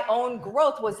in my own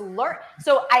growth, was learn.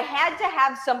 So I had to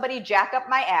have somebody jack up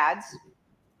my ads,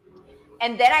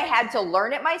 and then I had to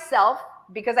learn it myself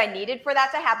because I needed for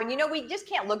that to happen. We just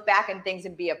can't look back on things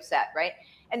and be upset, right?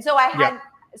 And so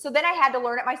then I had to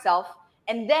learn it myself.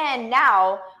 And then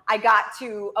now I got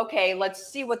to, okay, let's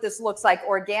see what this looks like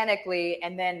organically.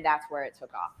 And then that's where it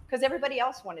took off, because everybody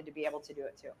else wanted to be able to do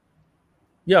it too.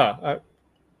 Yeah,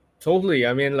 totally.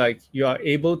 I mean, like, you are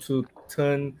able to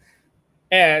turn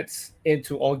ads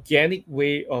into organic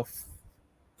way of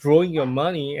growing your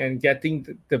money and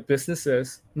getting the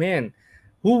businesses. Man,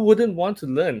 who wouldn't want to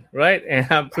learn, right? And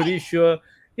I'm pretty sure,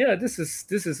 this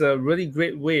is a really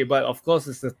great way. But of course,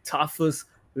 it's the toughest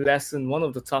lesson, one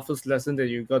of the toughest lessons that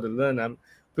you got to learn. I'm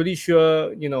pretty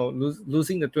sure,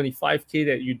 losing the 25K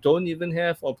that you don't even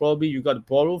have, or probably you got to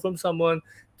borrow from someone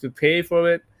to pay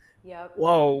for it. Yep.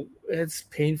 wow, it's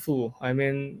painful. I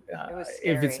mean, It was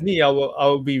if it's scary. me, I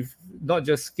will be not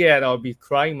just scared, I'll be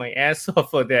crying my ass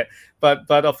off for that. But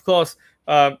of course,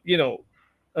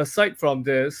 aside from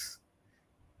this,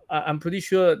 I'm pretty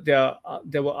sure there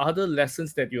were other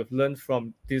lessons that you have learned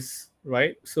from this,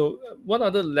 right? So, what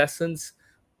other lessons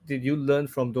did you learn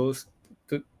from those,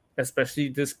 to, especially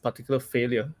this particular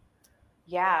failure?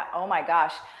 Yeah. Oh my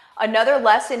gosh. Another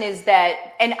lesson is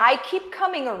that, and I keep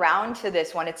coming around to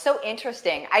this one. It's so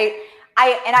interesting. I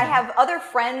Mm-hmm. have other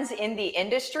friends in the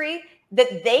industry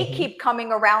that they Mm-hmm. keep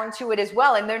coming around to it as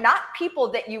well. And they're not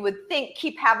people that you would think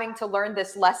keep having to learn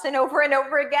this lesson over and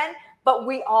over again, but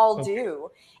we all Okay. do.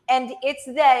 And it's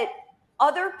that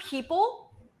other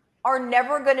people are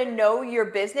never going to know your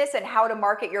business and how to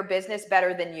market your business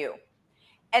better than you.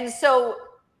 And so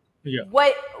Yeah.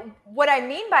 what what I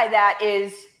mean by that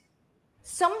is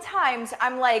sometimes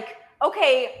I'm like,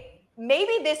 okay,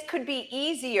 maybe this could be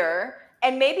easier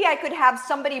and maybe I could have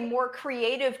somebody more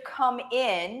creative come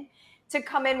in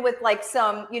with like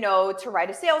some, to write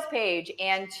a sales page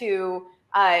and to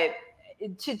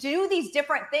do these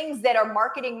different things that are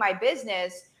marketing my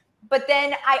business. But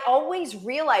then I always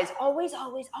realize, always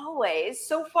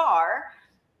so far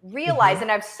Mm-hmm. realize,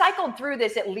 and I've cycled through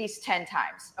this at least 10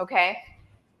 times, okay?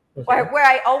 Okay. Where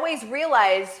I always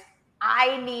realize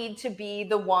I need to be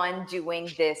the one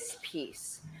doing this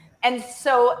piece. And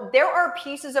so there are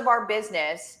pieces of our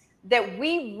business that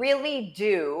we really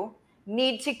do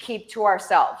need to keep to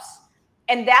ourselves.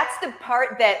 And that's the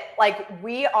part that like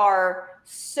we are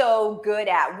so good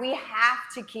at. We have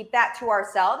to keep that to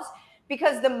ourselves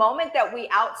because the moment that we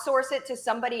outsource it to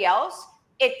somebody else,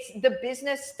 the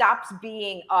business stops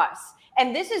being us.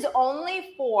 And this is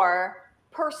only for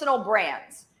personal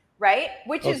brands, right?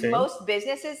 Which is Okay. most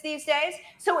businesses these days.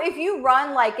 So if you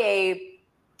run like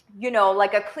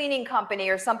like a cleaning company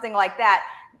or something like that,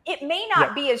 it may not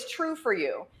Yep. be as true for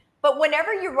you. But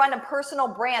whenever you run a personal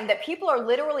brand that people are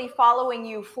literally following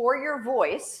you for your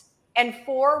voice and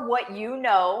for what you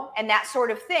know and that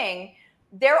sort of thing,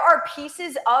 there are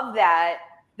pieces of that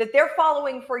they're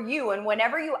following for you. And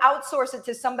whenever you outsource it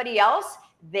to somebody else,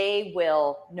 they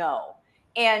will know.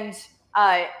 And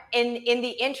in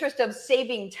the interest of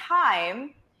saving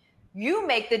time, you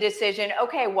make the decision,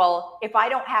 okay, well, if I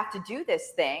don't have to do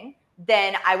this thing,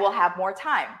 then I will have more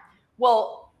time.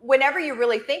 Well, whenever you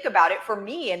really think about it, for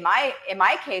me, in my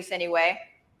case anyway,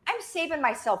 I'm saving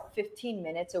myself 15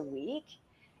 minutes a week.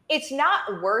 It's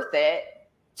not worth it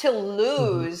to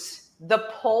Mm-hmm. lose the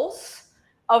pulse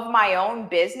of my own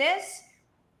business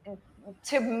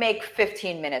to make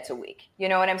 15 minutes a week. You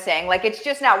know what I'm saying? Like, it's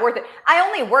just not worth it. I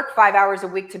only work 5 hours a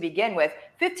week to begin with.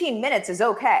 15 minutes is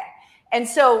okay. And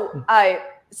so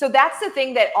that's the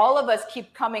thing that all of us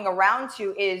keep coming around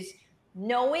to is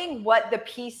knowing what the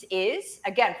piece is,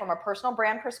 again, from a personal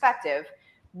brand perspective,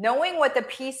 knowing what the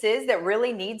piece is that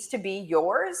really needs to be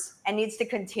yours and needs to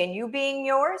continue being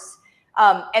yours,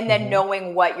 and then Mm-hmm.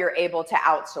 knowing what you're able to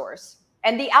outsource.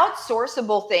 And the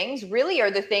outsourceable things really are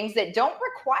the things that don't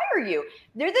require you.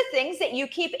 They're the things that you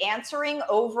keep answering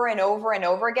over and over and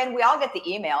over again. We all get the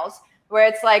emails where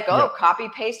it's like, oh, Yep. copy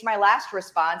paste my last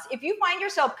response. If you find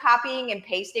yourself copying and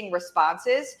pasting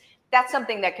responses, that's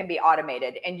something that can be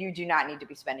automated and you do not need to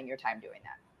be spending your time doing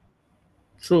that.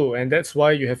 True, and that's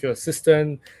why you have your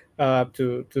assistant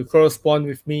to correspond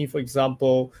with me, for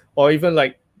example, or even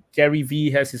like Gary V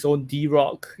has his own D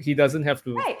Rock. He doesn't have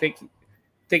to Right.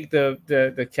 take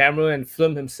the camera and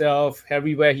film himself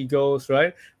everywhere he goes,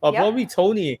 right? Or Yep. probably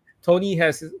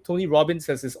Tony Robbins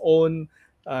has his own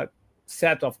uh,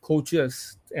 set of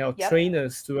coaches or Yep.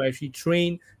 trainers to actually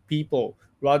train people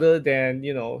rather than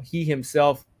he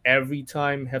himself every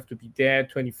time have to be there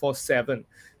 24/7.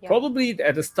 Yep. Probably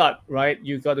at the start, right?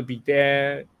 You got to be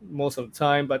there most of the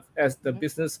time, but as the Mm-hmm.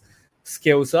 business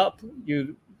scales up,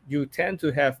 you tend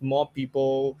to have more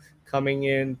people coming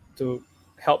in to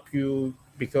help you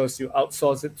because you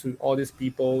outsource it to all these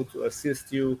people to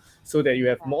assist you so that you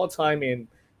have more time in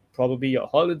probably your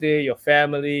holiday, your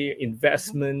family,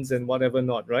 Mm-hmm. investments, and whatever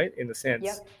not, right? In a sense.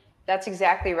 Yep. That's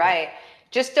exactly Yeah. right.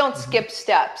 Just don't Mm-hmm. skip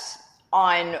steps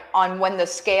on when the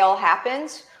scale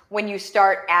happens, when you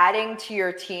start adding to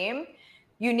your team.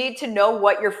 You need to know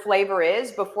what your flavor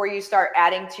is before you start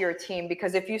adding to your team,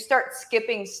 because if you start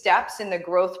skipping steps in the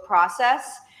growth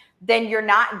process, then you're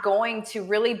not going to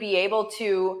really be able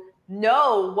to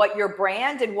know what your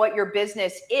brand and what your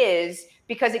business is,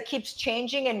 because it keeps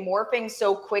changing and morphing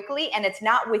so quickly and it's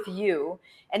not with you.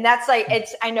 And that's like,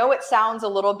 I know it sounds a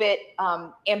little bit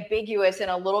ambiguous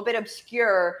and a little bit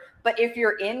obscure, but if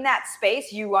you're in that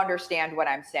space, you understand what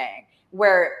I'm saying.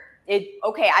 Where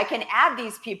okay, I can add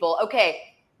these people. Okay,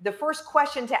 the first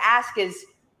question to ask is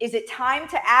it time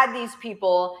to add these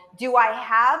people? Do I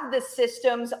have the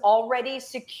systems already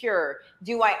secure?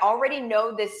 Do I already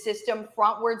know this system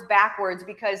frontwards, backwards?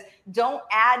 Because don't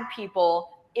add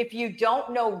people if you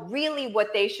don't know really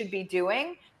what they should be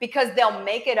doing, because they'll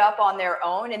make it up on their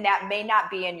own, and that may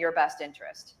not be in your best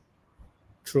interest.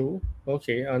 True.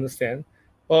 Okay, I understand.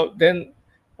 Well, then,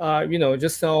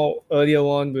 just now earlier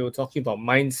on, we were talking about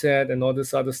mindset and all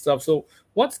this other stuff. So,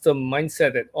 what's the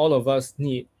mindset that all of us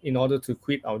need in order to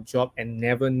quit our job and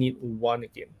never need one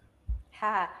again?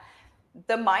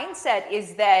 The mindset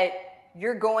is that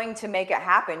you're going to make it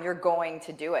happen. You're going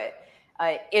to do it.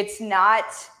 It's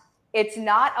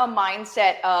not a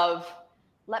mindset of,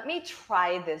 let me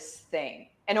try this thing.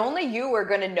 And only you are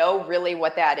going to know really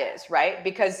what that is, right?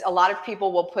 Because a lot of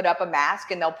people will put up a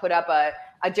mask and they'll put up a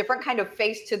different kind of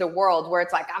face to the world where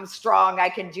it's like, I'm strong, I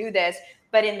can do this.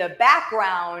 But in the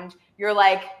background, you're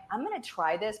like, I'm going to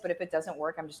try this, but if it doesn't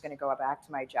work, I'm just going to go back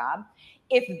to my job.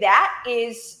 If that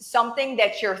is something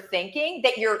that you're thinking,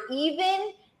 that you're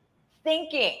even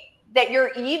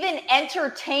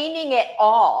entertaining it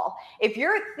all, if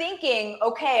you're thinking,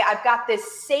 okay, I've got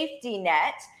this safety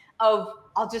net of,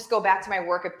 I'll just go back to my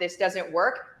work if this doesn't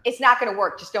work, it's not going to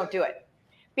work. Just don't do it.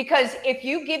 Because if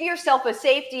you give yourself a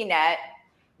safety net,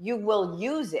 you will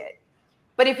use it.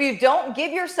 But if you don't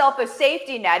give yourself a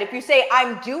safety net, if you say,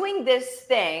 I'm doing this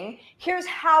thing, here's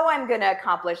how I'm going to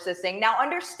accomplish this thing. Now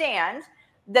understand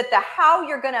that the how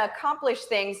you're going to accomplish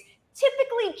things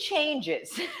typically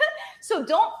changes. So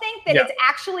don't think that it's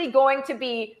actually going to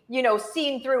be,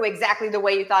 seen through exactly the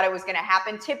way you thought it was going to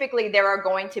happen. Typically there are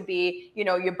going to be,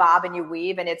 you bob and you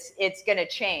weave, and it's going to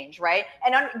change, right?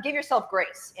 And give yourself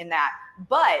grace in that.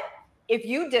 But if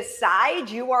you decide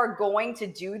you are going to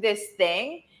do this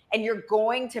thing and you're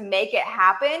going to make it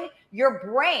happen, your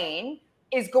brain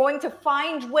is going to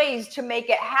find ways to make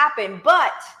it happen.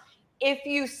 But if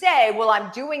you say, well, I'm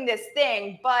doing this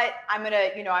thing, but I'm going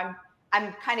to,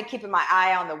 I'm kind of keeping my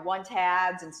eye on the want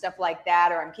ads and stuff like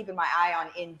that, or I'm keeping my eye on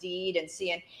Indeed and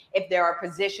seeing if there are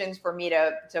positions for me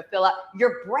to fill up,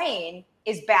 your brain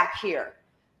is back here.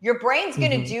 Your brain's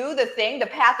going to do the thing, the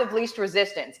path of least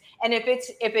resistance. And if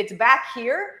it's back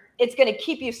here, it's going to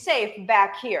keep you safe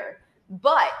back here.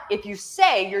 But if you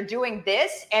say you're doing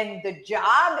this and the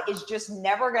job is just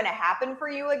never going to happen for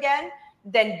you again,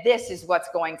 then this is what's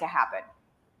going to happen.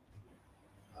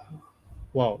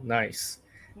 Wow, nice.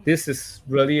 This is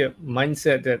really a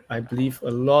mindset that I believe a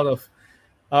lot of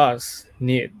us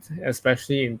need,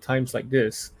 especially in times like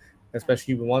this.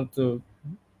 Especially we want to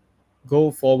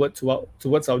go forward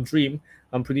towards our dream.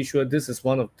 I'm pretty sure this is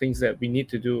one of the things that we need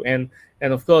to do. And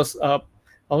of course, I'd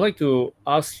like to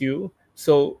ask you,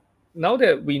 so now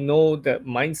that we know that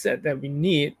mindset that we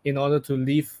need in order to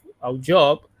leave our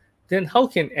job, then how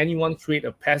can anyone create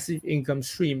a passive income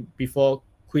stream before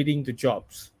quitting the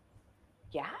jobs?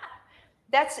 Yeah,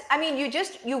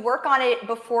 you work on it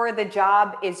before the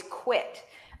job is quit,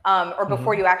 or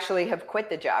before you actually have quit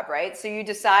the job, right? So you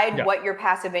decide what your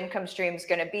passive income stream is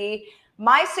going to be.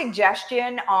 My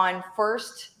suggestion on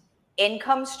first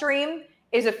income stream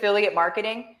is affiliate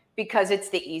marketing, because it's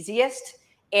the easiest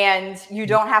and you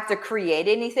don't have to create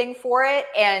anything for it.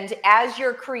 And as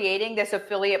you're creating this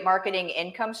affiliate marketing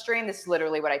income stream, this is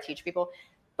literally what I teach people.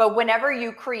 But whenever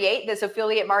you create this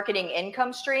affiliate marketing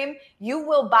income stream, you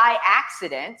will by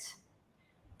accident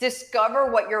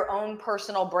discover what your own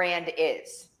personal brand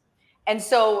is. And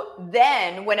so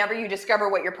then whenever you discover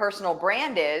what your personal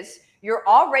brand is, you're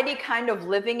already kind of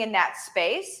living in that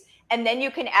space. And then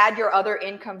you can add your other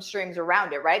income streams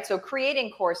around it, right? So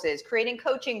creating courses, creating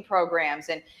coaching programs,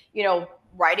 and,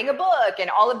 writing a book and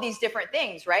all of these different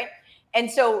things, right? And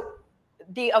so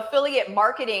the affiliate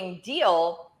marketing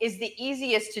deal is the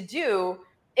easiest to do.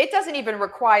 It doesn't even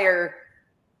require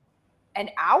an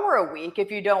hour a week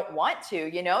if you don't want to,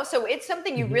 So it's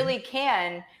something you really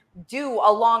can do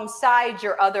alongside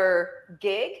your other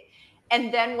gig.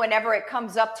 And then whenever it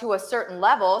comes up to a certain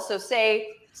level, so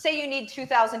say you need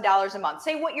 $2,000 a month.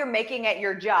 Say what you're making at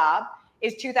your job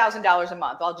is $2,000 a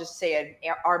month. I'll just say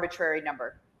an arbitrary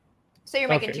number. Say you're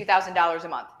making $2,000 a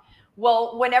month.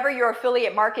 Well, whenever your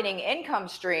affiliate marketing income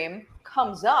stream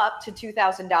comes up to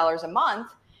 $2,000 a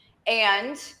month,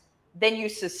 and then you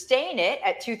sustain it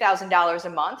at $2,000 a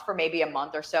month for maybe a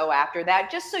month or so after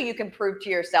that, just so you can prove to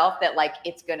yourself that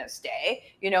it's going to stay,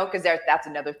 because that's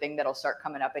another thing that'll start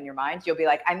coming up in your mind. You'll be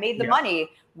like, I made the money.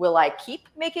 Will I keep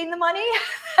making the money?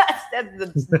 that's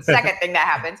the second thing that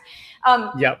happens.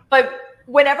 But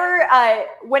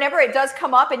whenever it does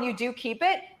come up and you do keep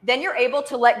it, then you're able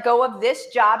to let go of this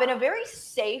job in a very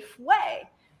safe way.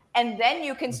 And then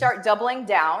you can start doubling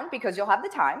down because you'll have the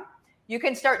time. you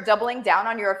can start doubling down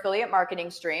on your affiliate marketing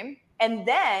stream, and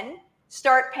then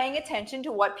start paying attention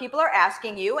to what people are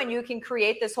asking you, and you can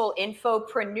create this whole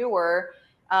infopreneur,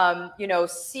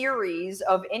 series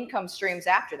of income streams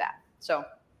after that. So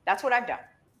that's what I've done.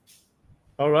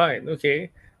 All right. Okay.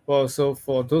 Well, so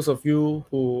for those of you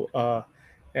who are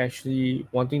actually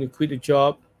wanting to quit a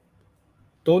job,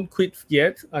 don't quit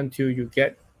yet until you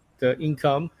get the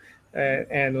income,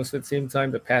 and also at the same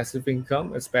time the passive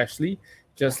income, especially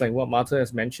just like what Martha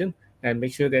has mentioned, and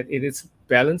make sure that it is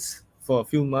balanced for a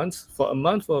few months, for a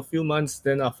month, for a few months.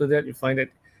 Then after that, you find that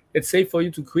it's safe for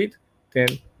you to quit. Then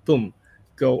boom, Yeah.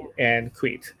 go and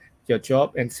quit your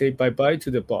job and say bye bye to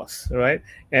the boss. All right,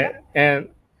 and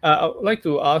Yep. I would like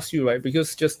to ask you, right,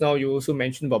 because just now you also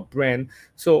mentioned about brand.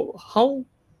 So how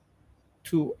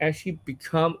to actually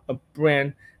become a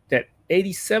brand that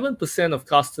 87% of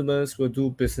customers will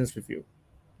do business with you?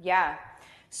 Yeah.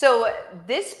 So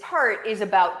this part is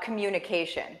about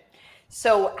communication.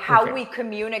 So how Okay. we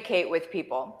communicate with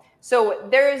people. So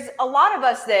there's a lot of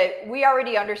us that we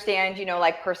already understand,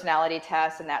 like personality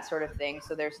tests and that sort of thing.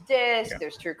 So there's DISC, Yeah.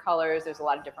 there's True Colors, there's a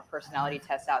lot of different personality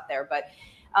tests out there. But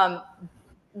um,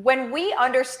 when we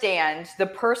understand the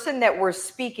person that we're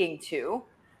speaking to,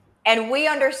 and we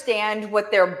understand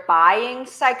what their buying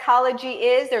psychology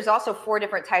is, there's also 4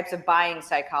 different types of buying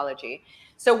psychology.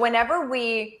 So whenever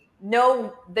we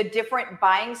know the different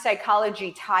buying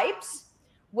psychology types,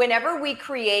 whenever we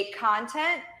create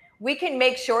content, we can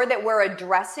make sure that we're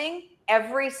addressing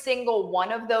every single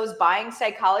one of those buying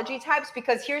psychology types.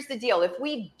 Because here's the deal: if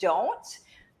we don't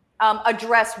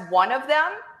address one of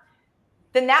them,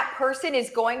 then that person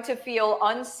is going to feel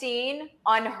unseen,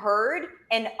 unheard,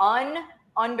 and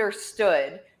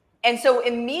understood. And so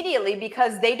immediately,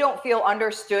 because they don't feel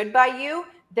understood by you,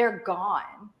 they're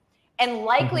gone. And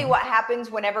likely Mm-hmm. what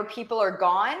happens whenever people are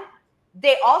gone,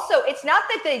 they also, it's not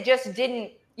that they just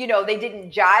didn't, they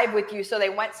didn't jive with you, so they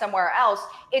went somewhere else.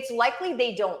 It's likely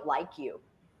they don't like you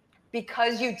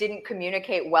because you didn't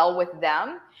communicate well with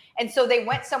them. And so they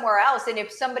went somewhere else. And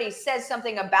if somebody says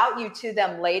something about you to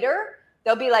them later,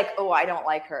 they'll be like, oh, I don't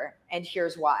like her, and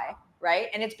here's why. Right.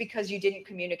 And it's because you didn't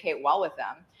communicate well with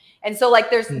them. And so like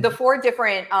there's the 4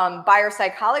 different buyer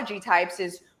psychology types.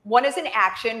 Is one is an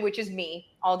action, which is me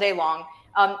all day long,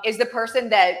 is the person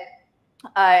that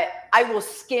I will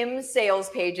skim sales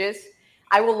pages.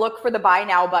 I will look for the buy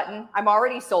now button. I'm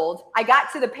already sold. I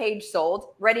got to the page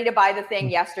sold, ready to buy the thing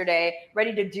yesterday,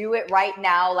 ready to do it right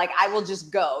now. Like I will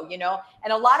just go,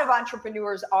 And a lot of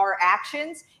entrepreneurs are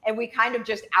actions, and we kind of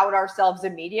just out ourselves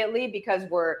immediately because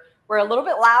we're a little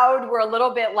bit loud. We're a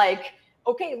little bit like,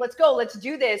 okay, let's go, let's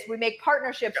do this. We make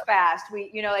partnerships fast.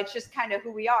 It's just kind of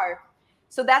who we are.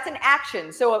 So that's an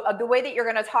action. So the way that you're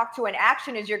going to talk to an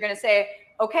action is you're going to say,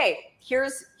 okay,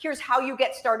 here's how you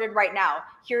get started right now.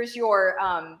 Here's your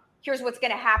here's what's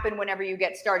going to happen whenever you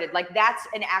get started. Like that's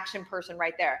an action person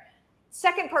right there.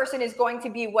 Second person is going to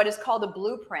be what is called a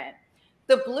blueprint.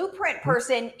 The blueprint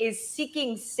person is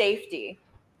seeking safety.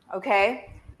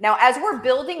 Okay. Now, as we're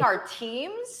building our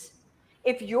teams,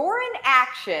 if you're in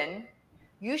action,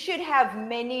 you should have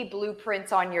many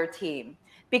blueprints on your team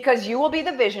because you will be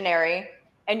the visionary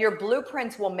and your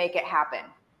blueprints will make it happen.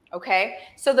 Okay.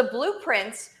 So the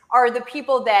blueprints are the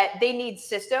people that they need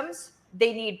systems,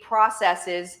 they need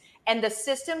processes, and the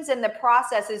systems and the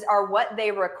processes are what they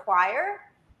require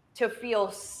to feel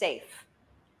safe.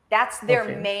 That's their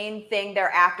Okay. main thing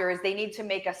they're after, is they need to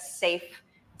make a safe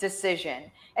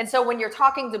decision. And so when you're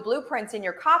talking to blueprints in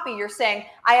your copy, you're saying,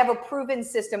 I have a proven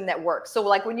system that works. So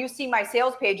like when you see my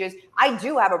sales pages, I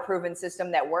do have a proven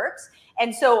system that works.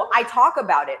 And so I talk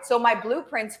about it. So my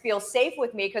blueprints feel safe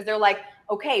with me because they're like,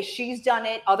 okay, she's done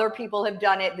it. Other people have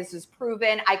done it. This is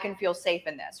proven. I can feel safe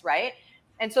in this, right?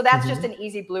 And so that's just an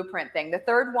easy blueprint thing. The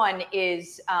third one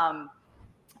is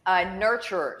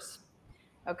nurturers.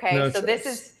 Okay, so this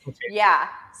is, Okay. yeah.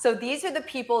 So these are the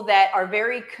people that are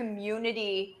very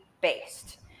community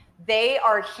based. They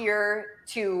are here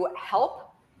to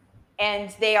help,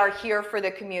 and they are here for the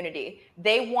community.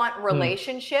 They want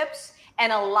relationships.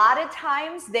 And a lot of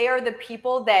times they are the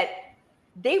people that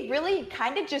they really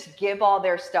kind of just give all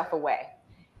their stuff away.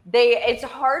 It's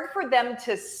hard for them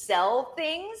to sell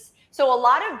things. So a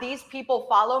lot of these people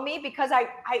follow me because I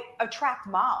attract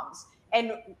moms.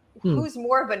 And who's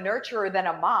more of a nurturer than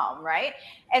a mom, right?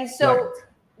 And so Right.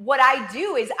 what I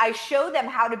do is I show them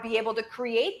how to be able to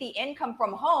create the income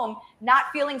from home, not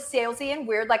feeling salesy and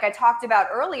weird like I talked about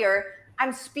earlier.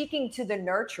 I'm speaking to the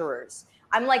nurturers.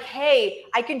 I'm like, hey,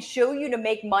 I can show you to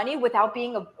make money without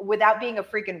being a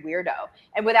freaking weirdo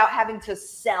and without having to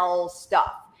sell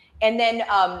stuff. And then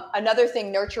another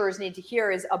thing nurturers need to hear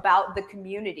is about the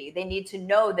community. They need to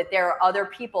know that there are other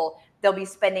people they'll be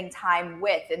spending time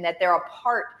with and that they're a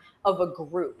part of a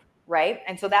group, right?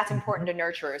 And so that's important to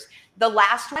nurturers. The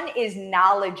last one is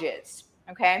knowledges,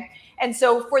 okay? And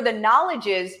so for the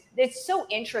knowledges, it's so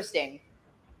interesting.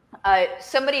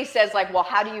 Somebody says like, well,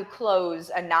 how do you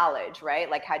close a knowledge, right?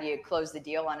 Like, how do you close the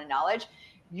deal on a knowledge?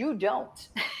 You don't.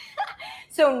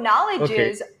 So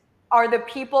knowledges are the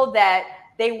people that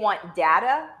they want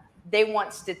data, they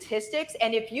want statistics.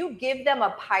 And if you give them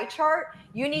a pie chart,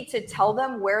 you need to tell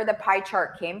them where the pie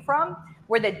chart came from,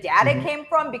 where the data came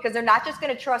from, because they're not just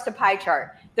going to trust a pie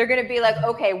chart. They're going to be like,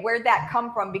 okay, where'd that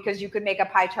come from? Because you could make a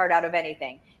pie chart out of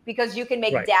anything, because you can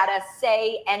make data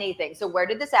say anything. So where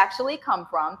did this actually come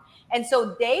from? And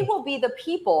so they will be the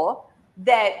people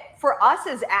that for us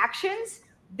as actions,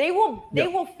 they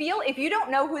will feel, if you don't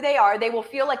know who they are, they will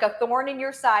feel like a thorn in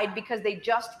your side because they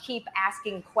just keep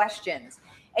asking questions.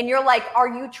 And you're like, are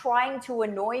you trying to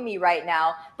annoy me right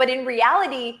now? But in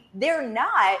reality, they're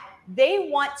not. They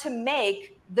want to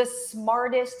make the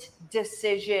smartest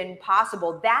decision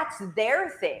possible. That's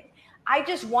their thing. I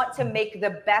just want to make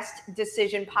the best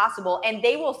decision possible. And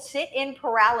they will sit in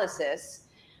paralysis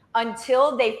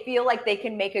until they feel like they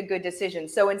can make a good decision.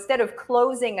 So instead of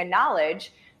closing a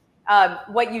knowledge,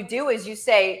 what you do is you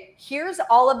say, here's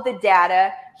all of the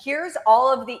data, here's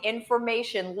all of the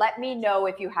information. Let me know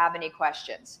if you have any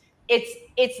questions.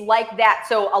 It's like that.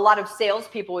 So a lot of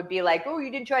salespeople would be like, oh, you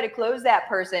didn't try to close that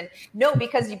person. No,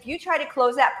 because if you try to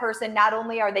close that person, not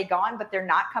only are they gone, but they're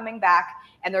not coming back,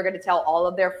 and they're going to tell all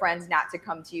of their friends not to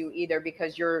come to you either,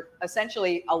 because you're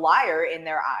essentially a liar in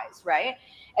their eyes, right?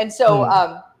 And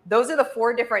so those are the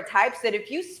 4 different types that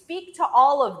if you speak to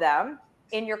all of them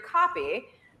in your copy,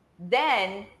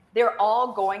 then they're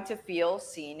all going to feel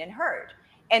seen and heard.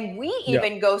 And we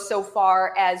even go so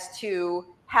far as to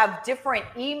have different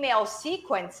email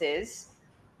sequences.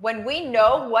 When we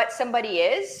know what somebody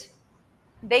is,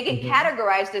 they get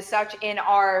categorized as such in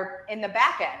the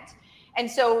back end. And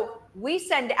so we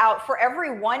send out, for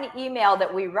every 1 email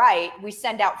that we write, we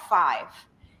send out 5,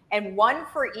 and 1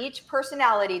 for each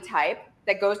personality type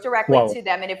that goes directly to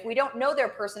them. And if we don't know their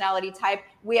personality type,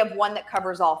 we have 1 that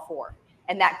covers all 4.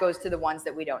 And that goes to the ones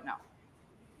that we don't know.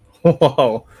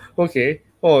 Wow. Okay.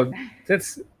 Oh,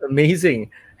 that's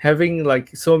amazing. Having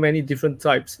like so many different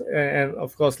types, and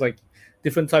of course, like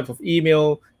different type of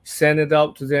email, send it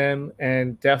out to them,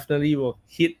 and definitely will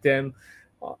hit them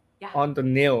on the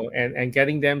nail, and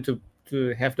getting them to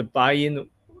have the buy-in.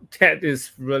 That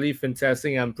is really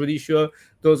fantastic. I'm pretty sure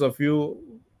those of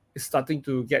you starting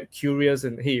to get curious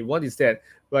and, hey, what is that,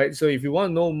 right? So if you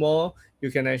want to know more,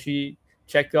 you can actually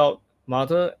check out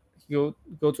Martha. Go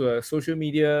to a social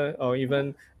media, or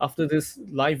even after this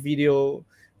live video,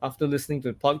 after listening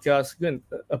to the podcast, go and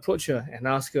approach her and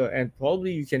ask her, and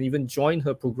probably you can even join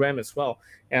her program as well.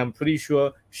 And I'm pretty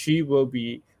sure she will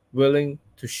be willing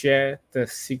to share the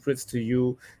secrets to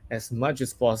you as much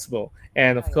as possible.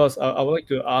 And of course, I would like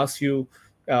to ask you,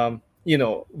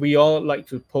 we all like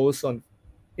to post on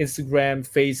Instagram,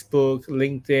 Facebook,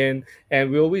 LinkedIn,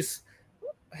 and we always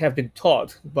have been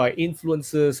taught by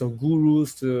influencers or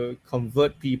gurus to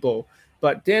convert people.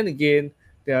 But then again,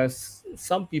 there's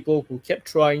some people who kept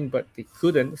trying but they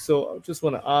couldn't. So I just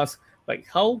want to ask, like,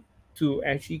 how to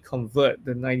actually convert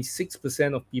the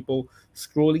 96% of people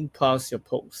scrolling past your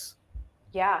posts.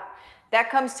 Yeah, that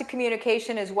comes to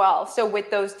communication as well. So with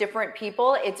those different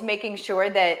people, it's making sure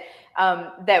that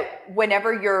that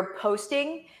whenever you're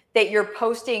posting, that you're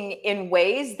posting in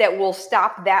ways that will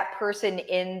stop that person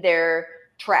in their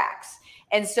tracks.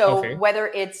 And so whether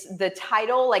it's the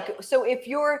title, like, so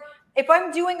if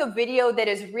I'm doing a video that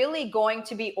is really going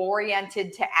to be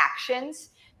oriented to actions,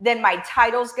 then my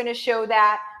title's going to show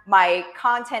that, my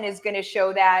content is going to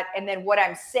show that, and then what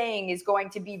I'm saying is going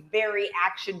to be very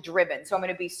action driven. So I'm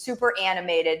going to be super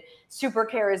animated, super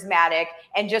charismatic,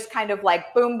 and just kind of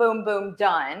like boom, boom, boom,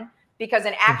 done, because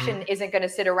an action isn't going to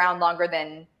sit around longer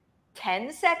than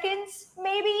 10 seconds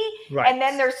maybe, and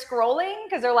then they're scrolling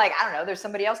because they're like, I don't know, there's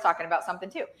somebody else talking about something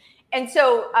too. And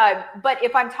so but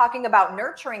if I'm talking about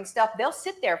nurturing stuff, they'll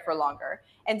sit there for longer.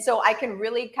 And so I can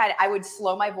really I would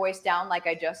slow my voice down like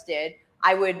I just did.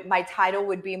 My title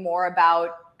would be more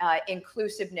about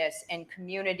inclusiveness and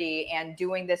community and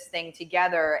doing this thing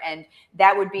together, and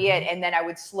that would be it. And then I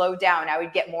would slow down. I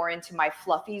would get more into my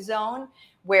fluffy zone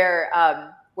where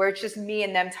it's just me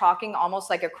and them talking almost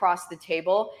like across the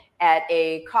table at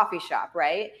a coffee shop,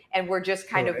 right? And we're just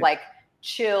kind of like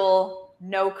chill,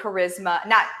 no charisma,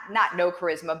 not no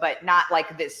charisma, but not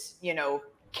like this,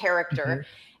 character.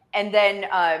 And then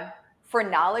for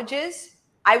knowledges,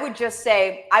 I would just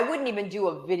say, I wouldn't even do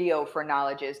a video for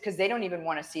knowledges because they don't even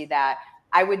want to see that.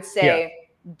 I would Yeah. say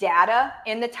data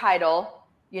in the title,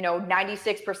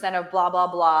 96% of blah, blah,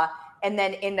 blah. And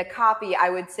then in the copy, I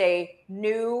would say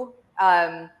new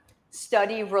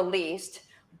study released,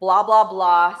 blah, blah,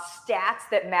 blah, stats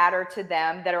that matter to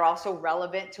them that are also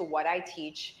relevant to what I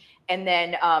teach. And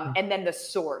then the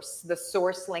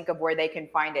source link of where they can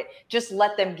find it. Just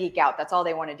let them geek out. That's all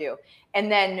they want to do.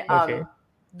 And then Okay.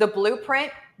 the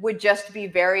blueprint would just be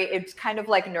it's kind of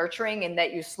like nurturing in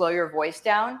that you slow your voice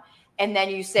down. And then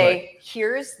you Right. say,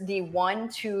 here's the 1,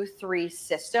 2, 3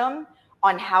 system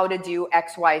on how to do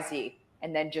XYZ,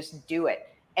 and then just do it.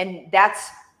 And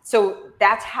that's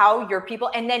how your people,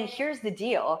 and then here's the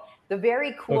deal. The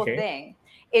very cool Okay. thing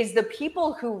is the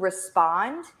people who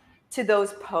respond to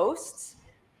those posts,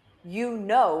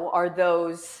 are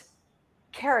those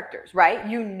characters, right?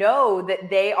 That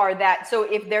they are that. So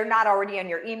if they're not already on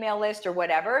your email list or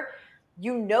whatever,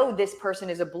 this person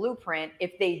is a blueprint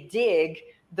if they dig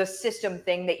the system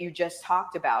thing that you just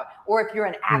talked about. Or if you're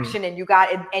an action and you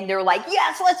got it and they're like,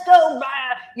 yes, let's go.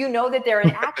 That they're an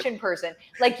action person.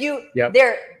 Like Yep.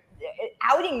 they're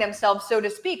outing themselves, so to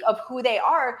speak, of who they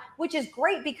are, which is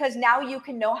great because now you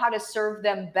can know how to serve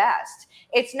them best.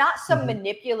 It's not some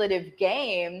manipulative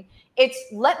game. It's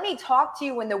let me talk to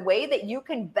you in the way that you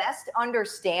can best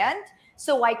understand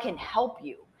so I can help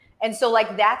you. And so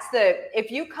if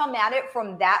you come at it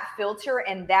from that filter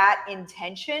and that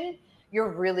intention, you're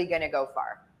really going to go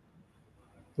far.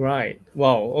 Right.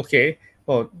 Wow. Okay.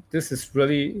 Well, this is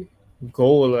really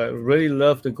gold. I really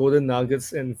love the golden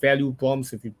nuggets and value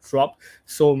bombs if you drop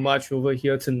so much over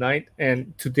here tonight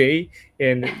and today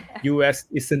in U.S.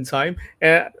 Eastern Time.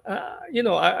 And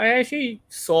I actually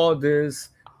saw this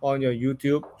on your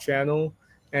YouTube channel,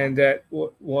 and that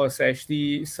was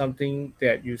actually something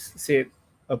that you said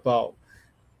about.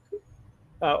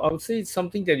 I would say it's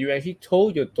something that you actually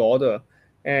told your daughter,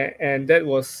 and that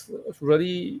was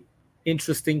really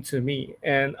interesting to me.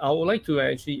 And I would like to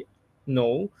actually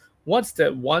know what's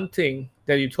that one thing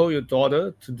that you told your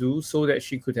daughter to do so that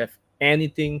she could have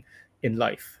anything in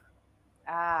life.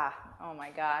 Oh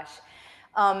my gosh.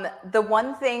 The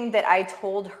one thing that I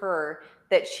told her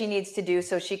that she needs to do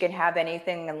so she can have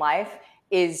anything in life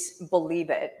is believe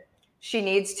it. She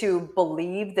needs to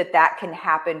believe that that can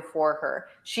happen for her.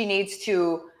 She needs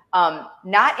to,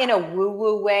 not in a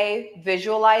woo-woo way,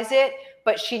 visualize it,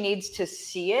 but she needs to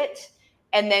see it.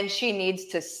 And then she needs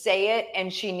to say it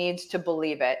and she needs to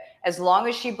believe it. As long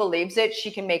as she believes it, she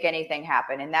can make anything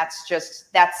happen. And that's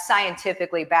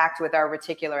scientifically backed with our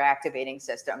reticular activating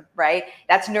system, right?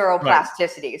 That's Right.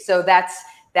 neuroplasticity. So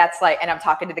that's like, and I'm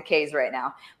talking to the K's right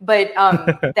now, but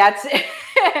that's,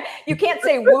 you can't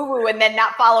say woo woo and then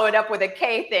not follow it up with a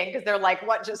K thing because they're like,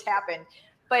 what just happened?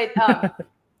 But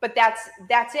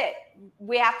that's it.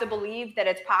 We have to believe that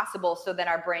it's possible so that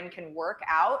our brain can work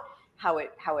out how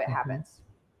it happens.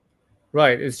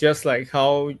 Right. It's just like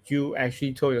how you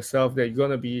actually told yourself that you're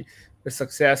gonna be a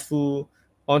successful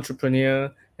entrepreneur,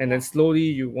 and then Yeah. slowly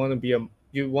you want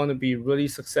to be really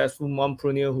successful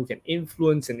mompreneur who can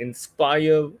influence and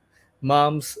inspire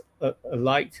moms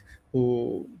alike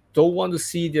who don't want to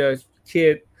see their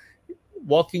kid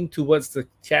walking towards the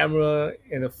camera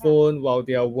and the Yeah. phone while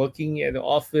they are working at the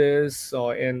office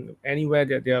or in anywhere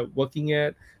that they are working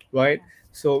at, right?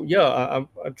 So yeah,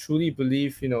 I truly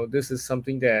believe this is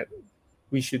something that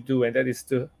we should do, and that is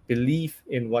to believe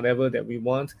in whatever that we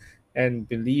want and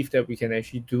believe that we can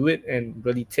actually do it and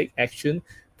really take action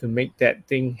to make that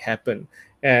thing happen.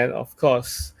 And of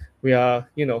course, we are,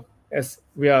 as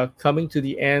we are coming to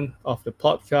the end of the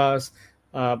podcast,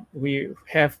 we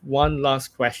have one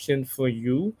last question for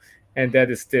you, and that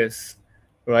is this,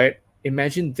 right?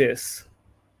 Imagine this: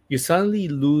 you suddenly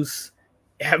lose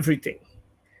everything,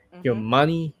 your Mm-hmm.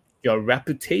 money, your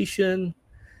reputation.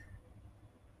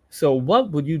 So,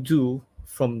 what would you do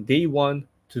from day one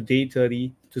to day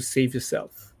 30 to save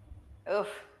yourself? Oof.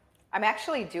 I'm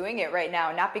actually doing it right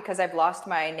now, not because I've lost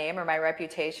my name or my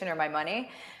reputation or my money,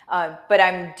 but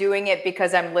I'm doing it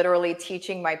because I'm literally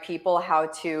teaching my people how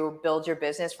to build your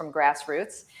business from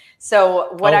grassroots.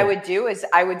 So what I Oh, would do is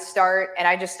I would start, and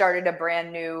I just started a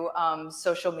brand new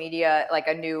social media, like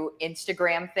a new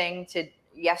Instagram thing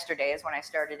yesterday is when I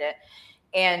started it.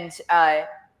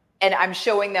 And I'm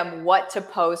showing them what to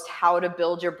post, how to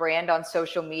build your brand on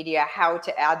social media, how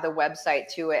to add the website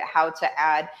to it, how to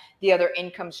add the other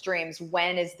income streams.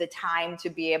 When is the time to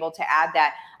be able to add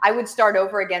that? I would start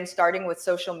over again, starting with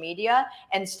social media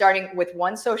and starting with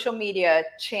one social media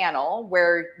channel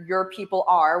where your people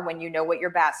are when you know what your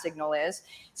bat signal is.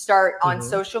 Start on mm-hmm.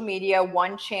 social media,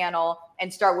 one channel,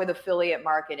 and start with affiliate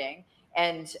marketing.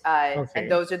 And Okay.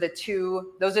 those are the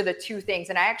two things.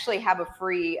 And I actually have a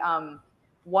free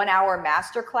 1 hour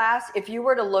masterclass. If you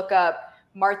were to look up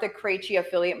Martha Krejci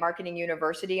Affiliate Marketing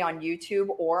University on YouTube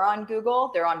or on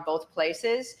Google, they're on both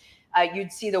places.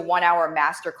 You'd see the 1 hour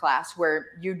masterclass where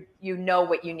you know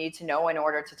what you need to know in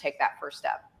order to take that first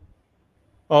step.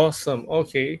 Awesome.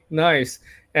 Okay. Nice.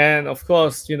 And of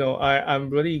course, I'm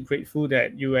really grateful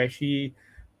that you actually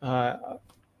uh,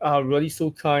 are really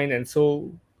so kind and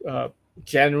so uh,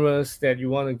 generous that you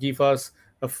want to give us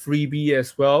a freebie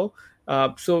as well.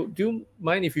 So, do you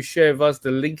mind if you share with us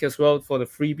the link as well for the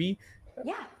freebie?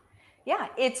 Yeah. Yeah.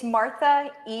 It's Martha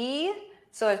E.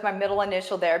 So it's my middle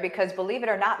initial there because believe it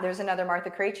or not, there's another Martha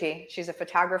Krejci. She's a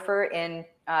photographer in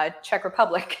Czech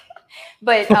Republic.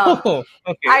 But Oh,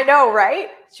 I okay. know, right?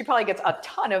 She probably gets a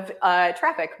ton of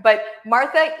traffic. But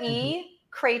Mhm.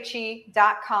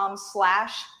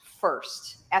 MarthaEKrejci.com/first.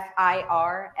 FIRST.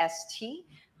 Okay.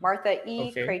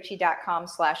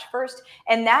 MarthaEKrejci.com/first.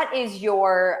 And that is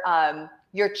your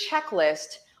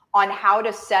checklist on how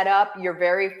to set up your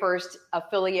very first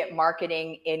affiliate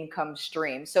marketing income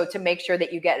stream. So to make sure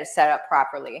that you get it set up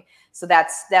properly. So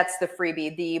that's the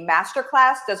freebie. The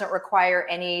masterclass doesn't require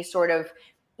any sort of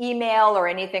email or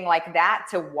anything like that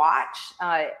to watch.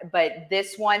 But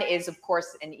this one is, of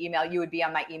course, an email. You would be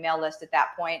on my email list at that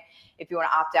point. If you want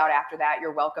to opt out after that,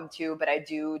 you're welcome to, but I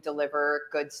do deliver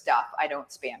good stuff. I don't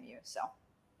spam you. So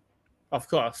Of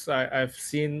course, I've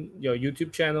seen your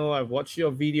YouTube channel. I've watched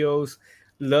your videos,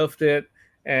 loved it,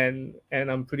 and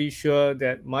I'm pretty sure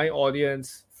that my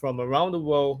audience from around the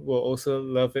world will also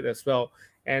love it as well.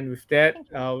 And with that,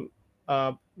 thank you.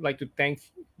 I'll like to thank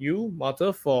you,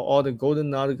 Martha, for all the golden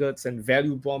nuggets and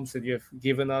value bombs that you have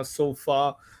given us so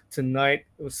far tonight.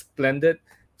 It was splendid,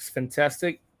 it's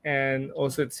fantastic, and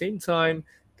also at the same time,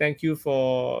 thank you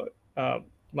for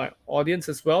my audience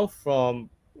as well from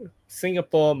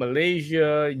Singapore,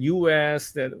 Malaysia,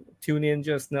 US that tune in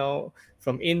just now,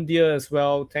 from India as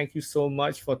well. Thank you so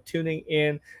much for tuning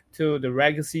in to the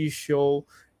Legacy Show.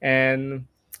 And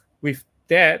with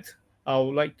that, I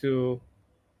would like to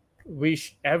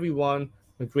wish everyone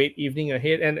a great evening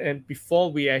ahead. And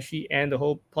before we actually end the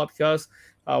whole podcast,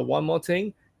 one more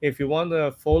thing. If you want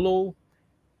to follow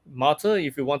Martha,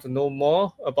 if you want to know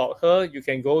more about her, you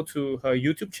can go to her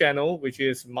YouTube channel, which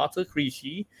is Martha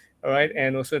Krejci. All right.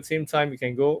 And also at the same time, you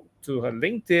can go to her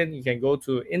LinkedIn, you can go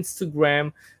to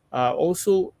Instagram,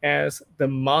 also as the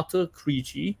Martha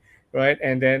Krejci, right?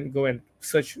 And then go and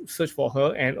search for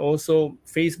her. And also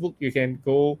Facebook, you can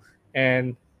go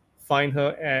and find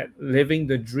her at Living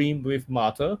the Dream with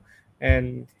Martha.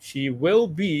 And she will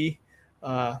be,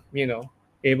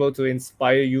 able to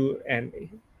inspire you and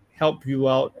help you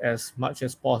out as much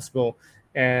as possible.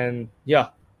 And yeah,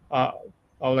 uh,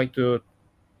 I would like to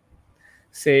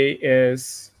say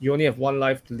is you only have one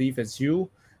life to live as you.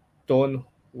 Don't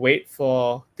wait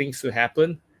for things to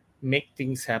happen. Make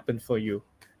things happen for you.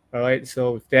 All right.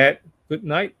 So with that, good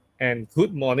night and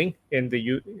good morning in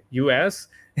the US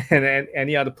and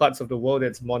any other parts of the world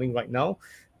that's morning right now.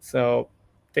 So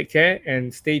take care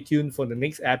and stay tuned for the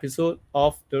next episode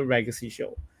of the Legacy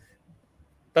Show.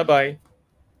 Bye bye.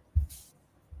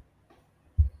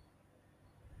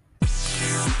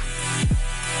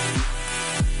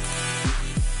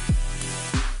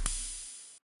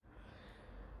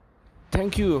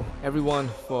 Thank you, everyone,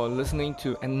 for listening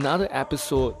to another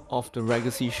episode of The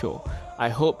Legacy Show. I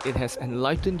hope it has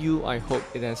enlightened you. I hope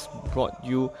it has brought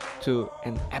you to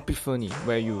an epiphany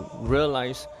where you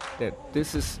realize that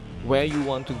this is where you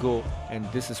want to go and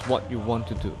this is what you want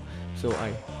to do. So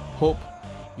I hope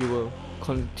you will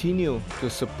continue to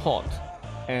support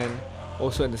and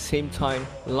also at the same time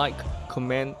like,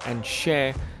 comment, and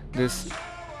share this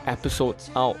episode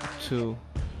out to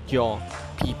your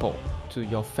people, to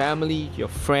your family, your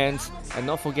friends, and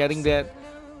not forgetting that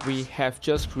we have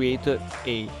just created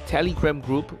a Telegram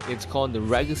group. It's called the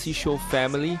Legacy Show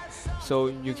Family. So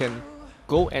you can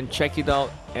go and check it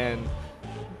out and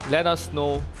let us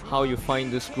know how you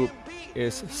find this group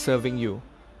is serving you.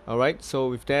 Alright, so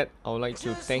with that, I would like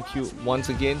to thank you once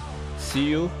again. See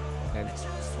you and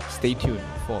stay tuned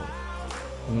for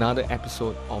another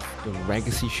episode of the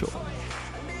Legacy Show.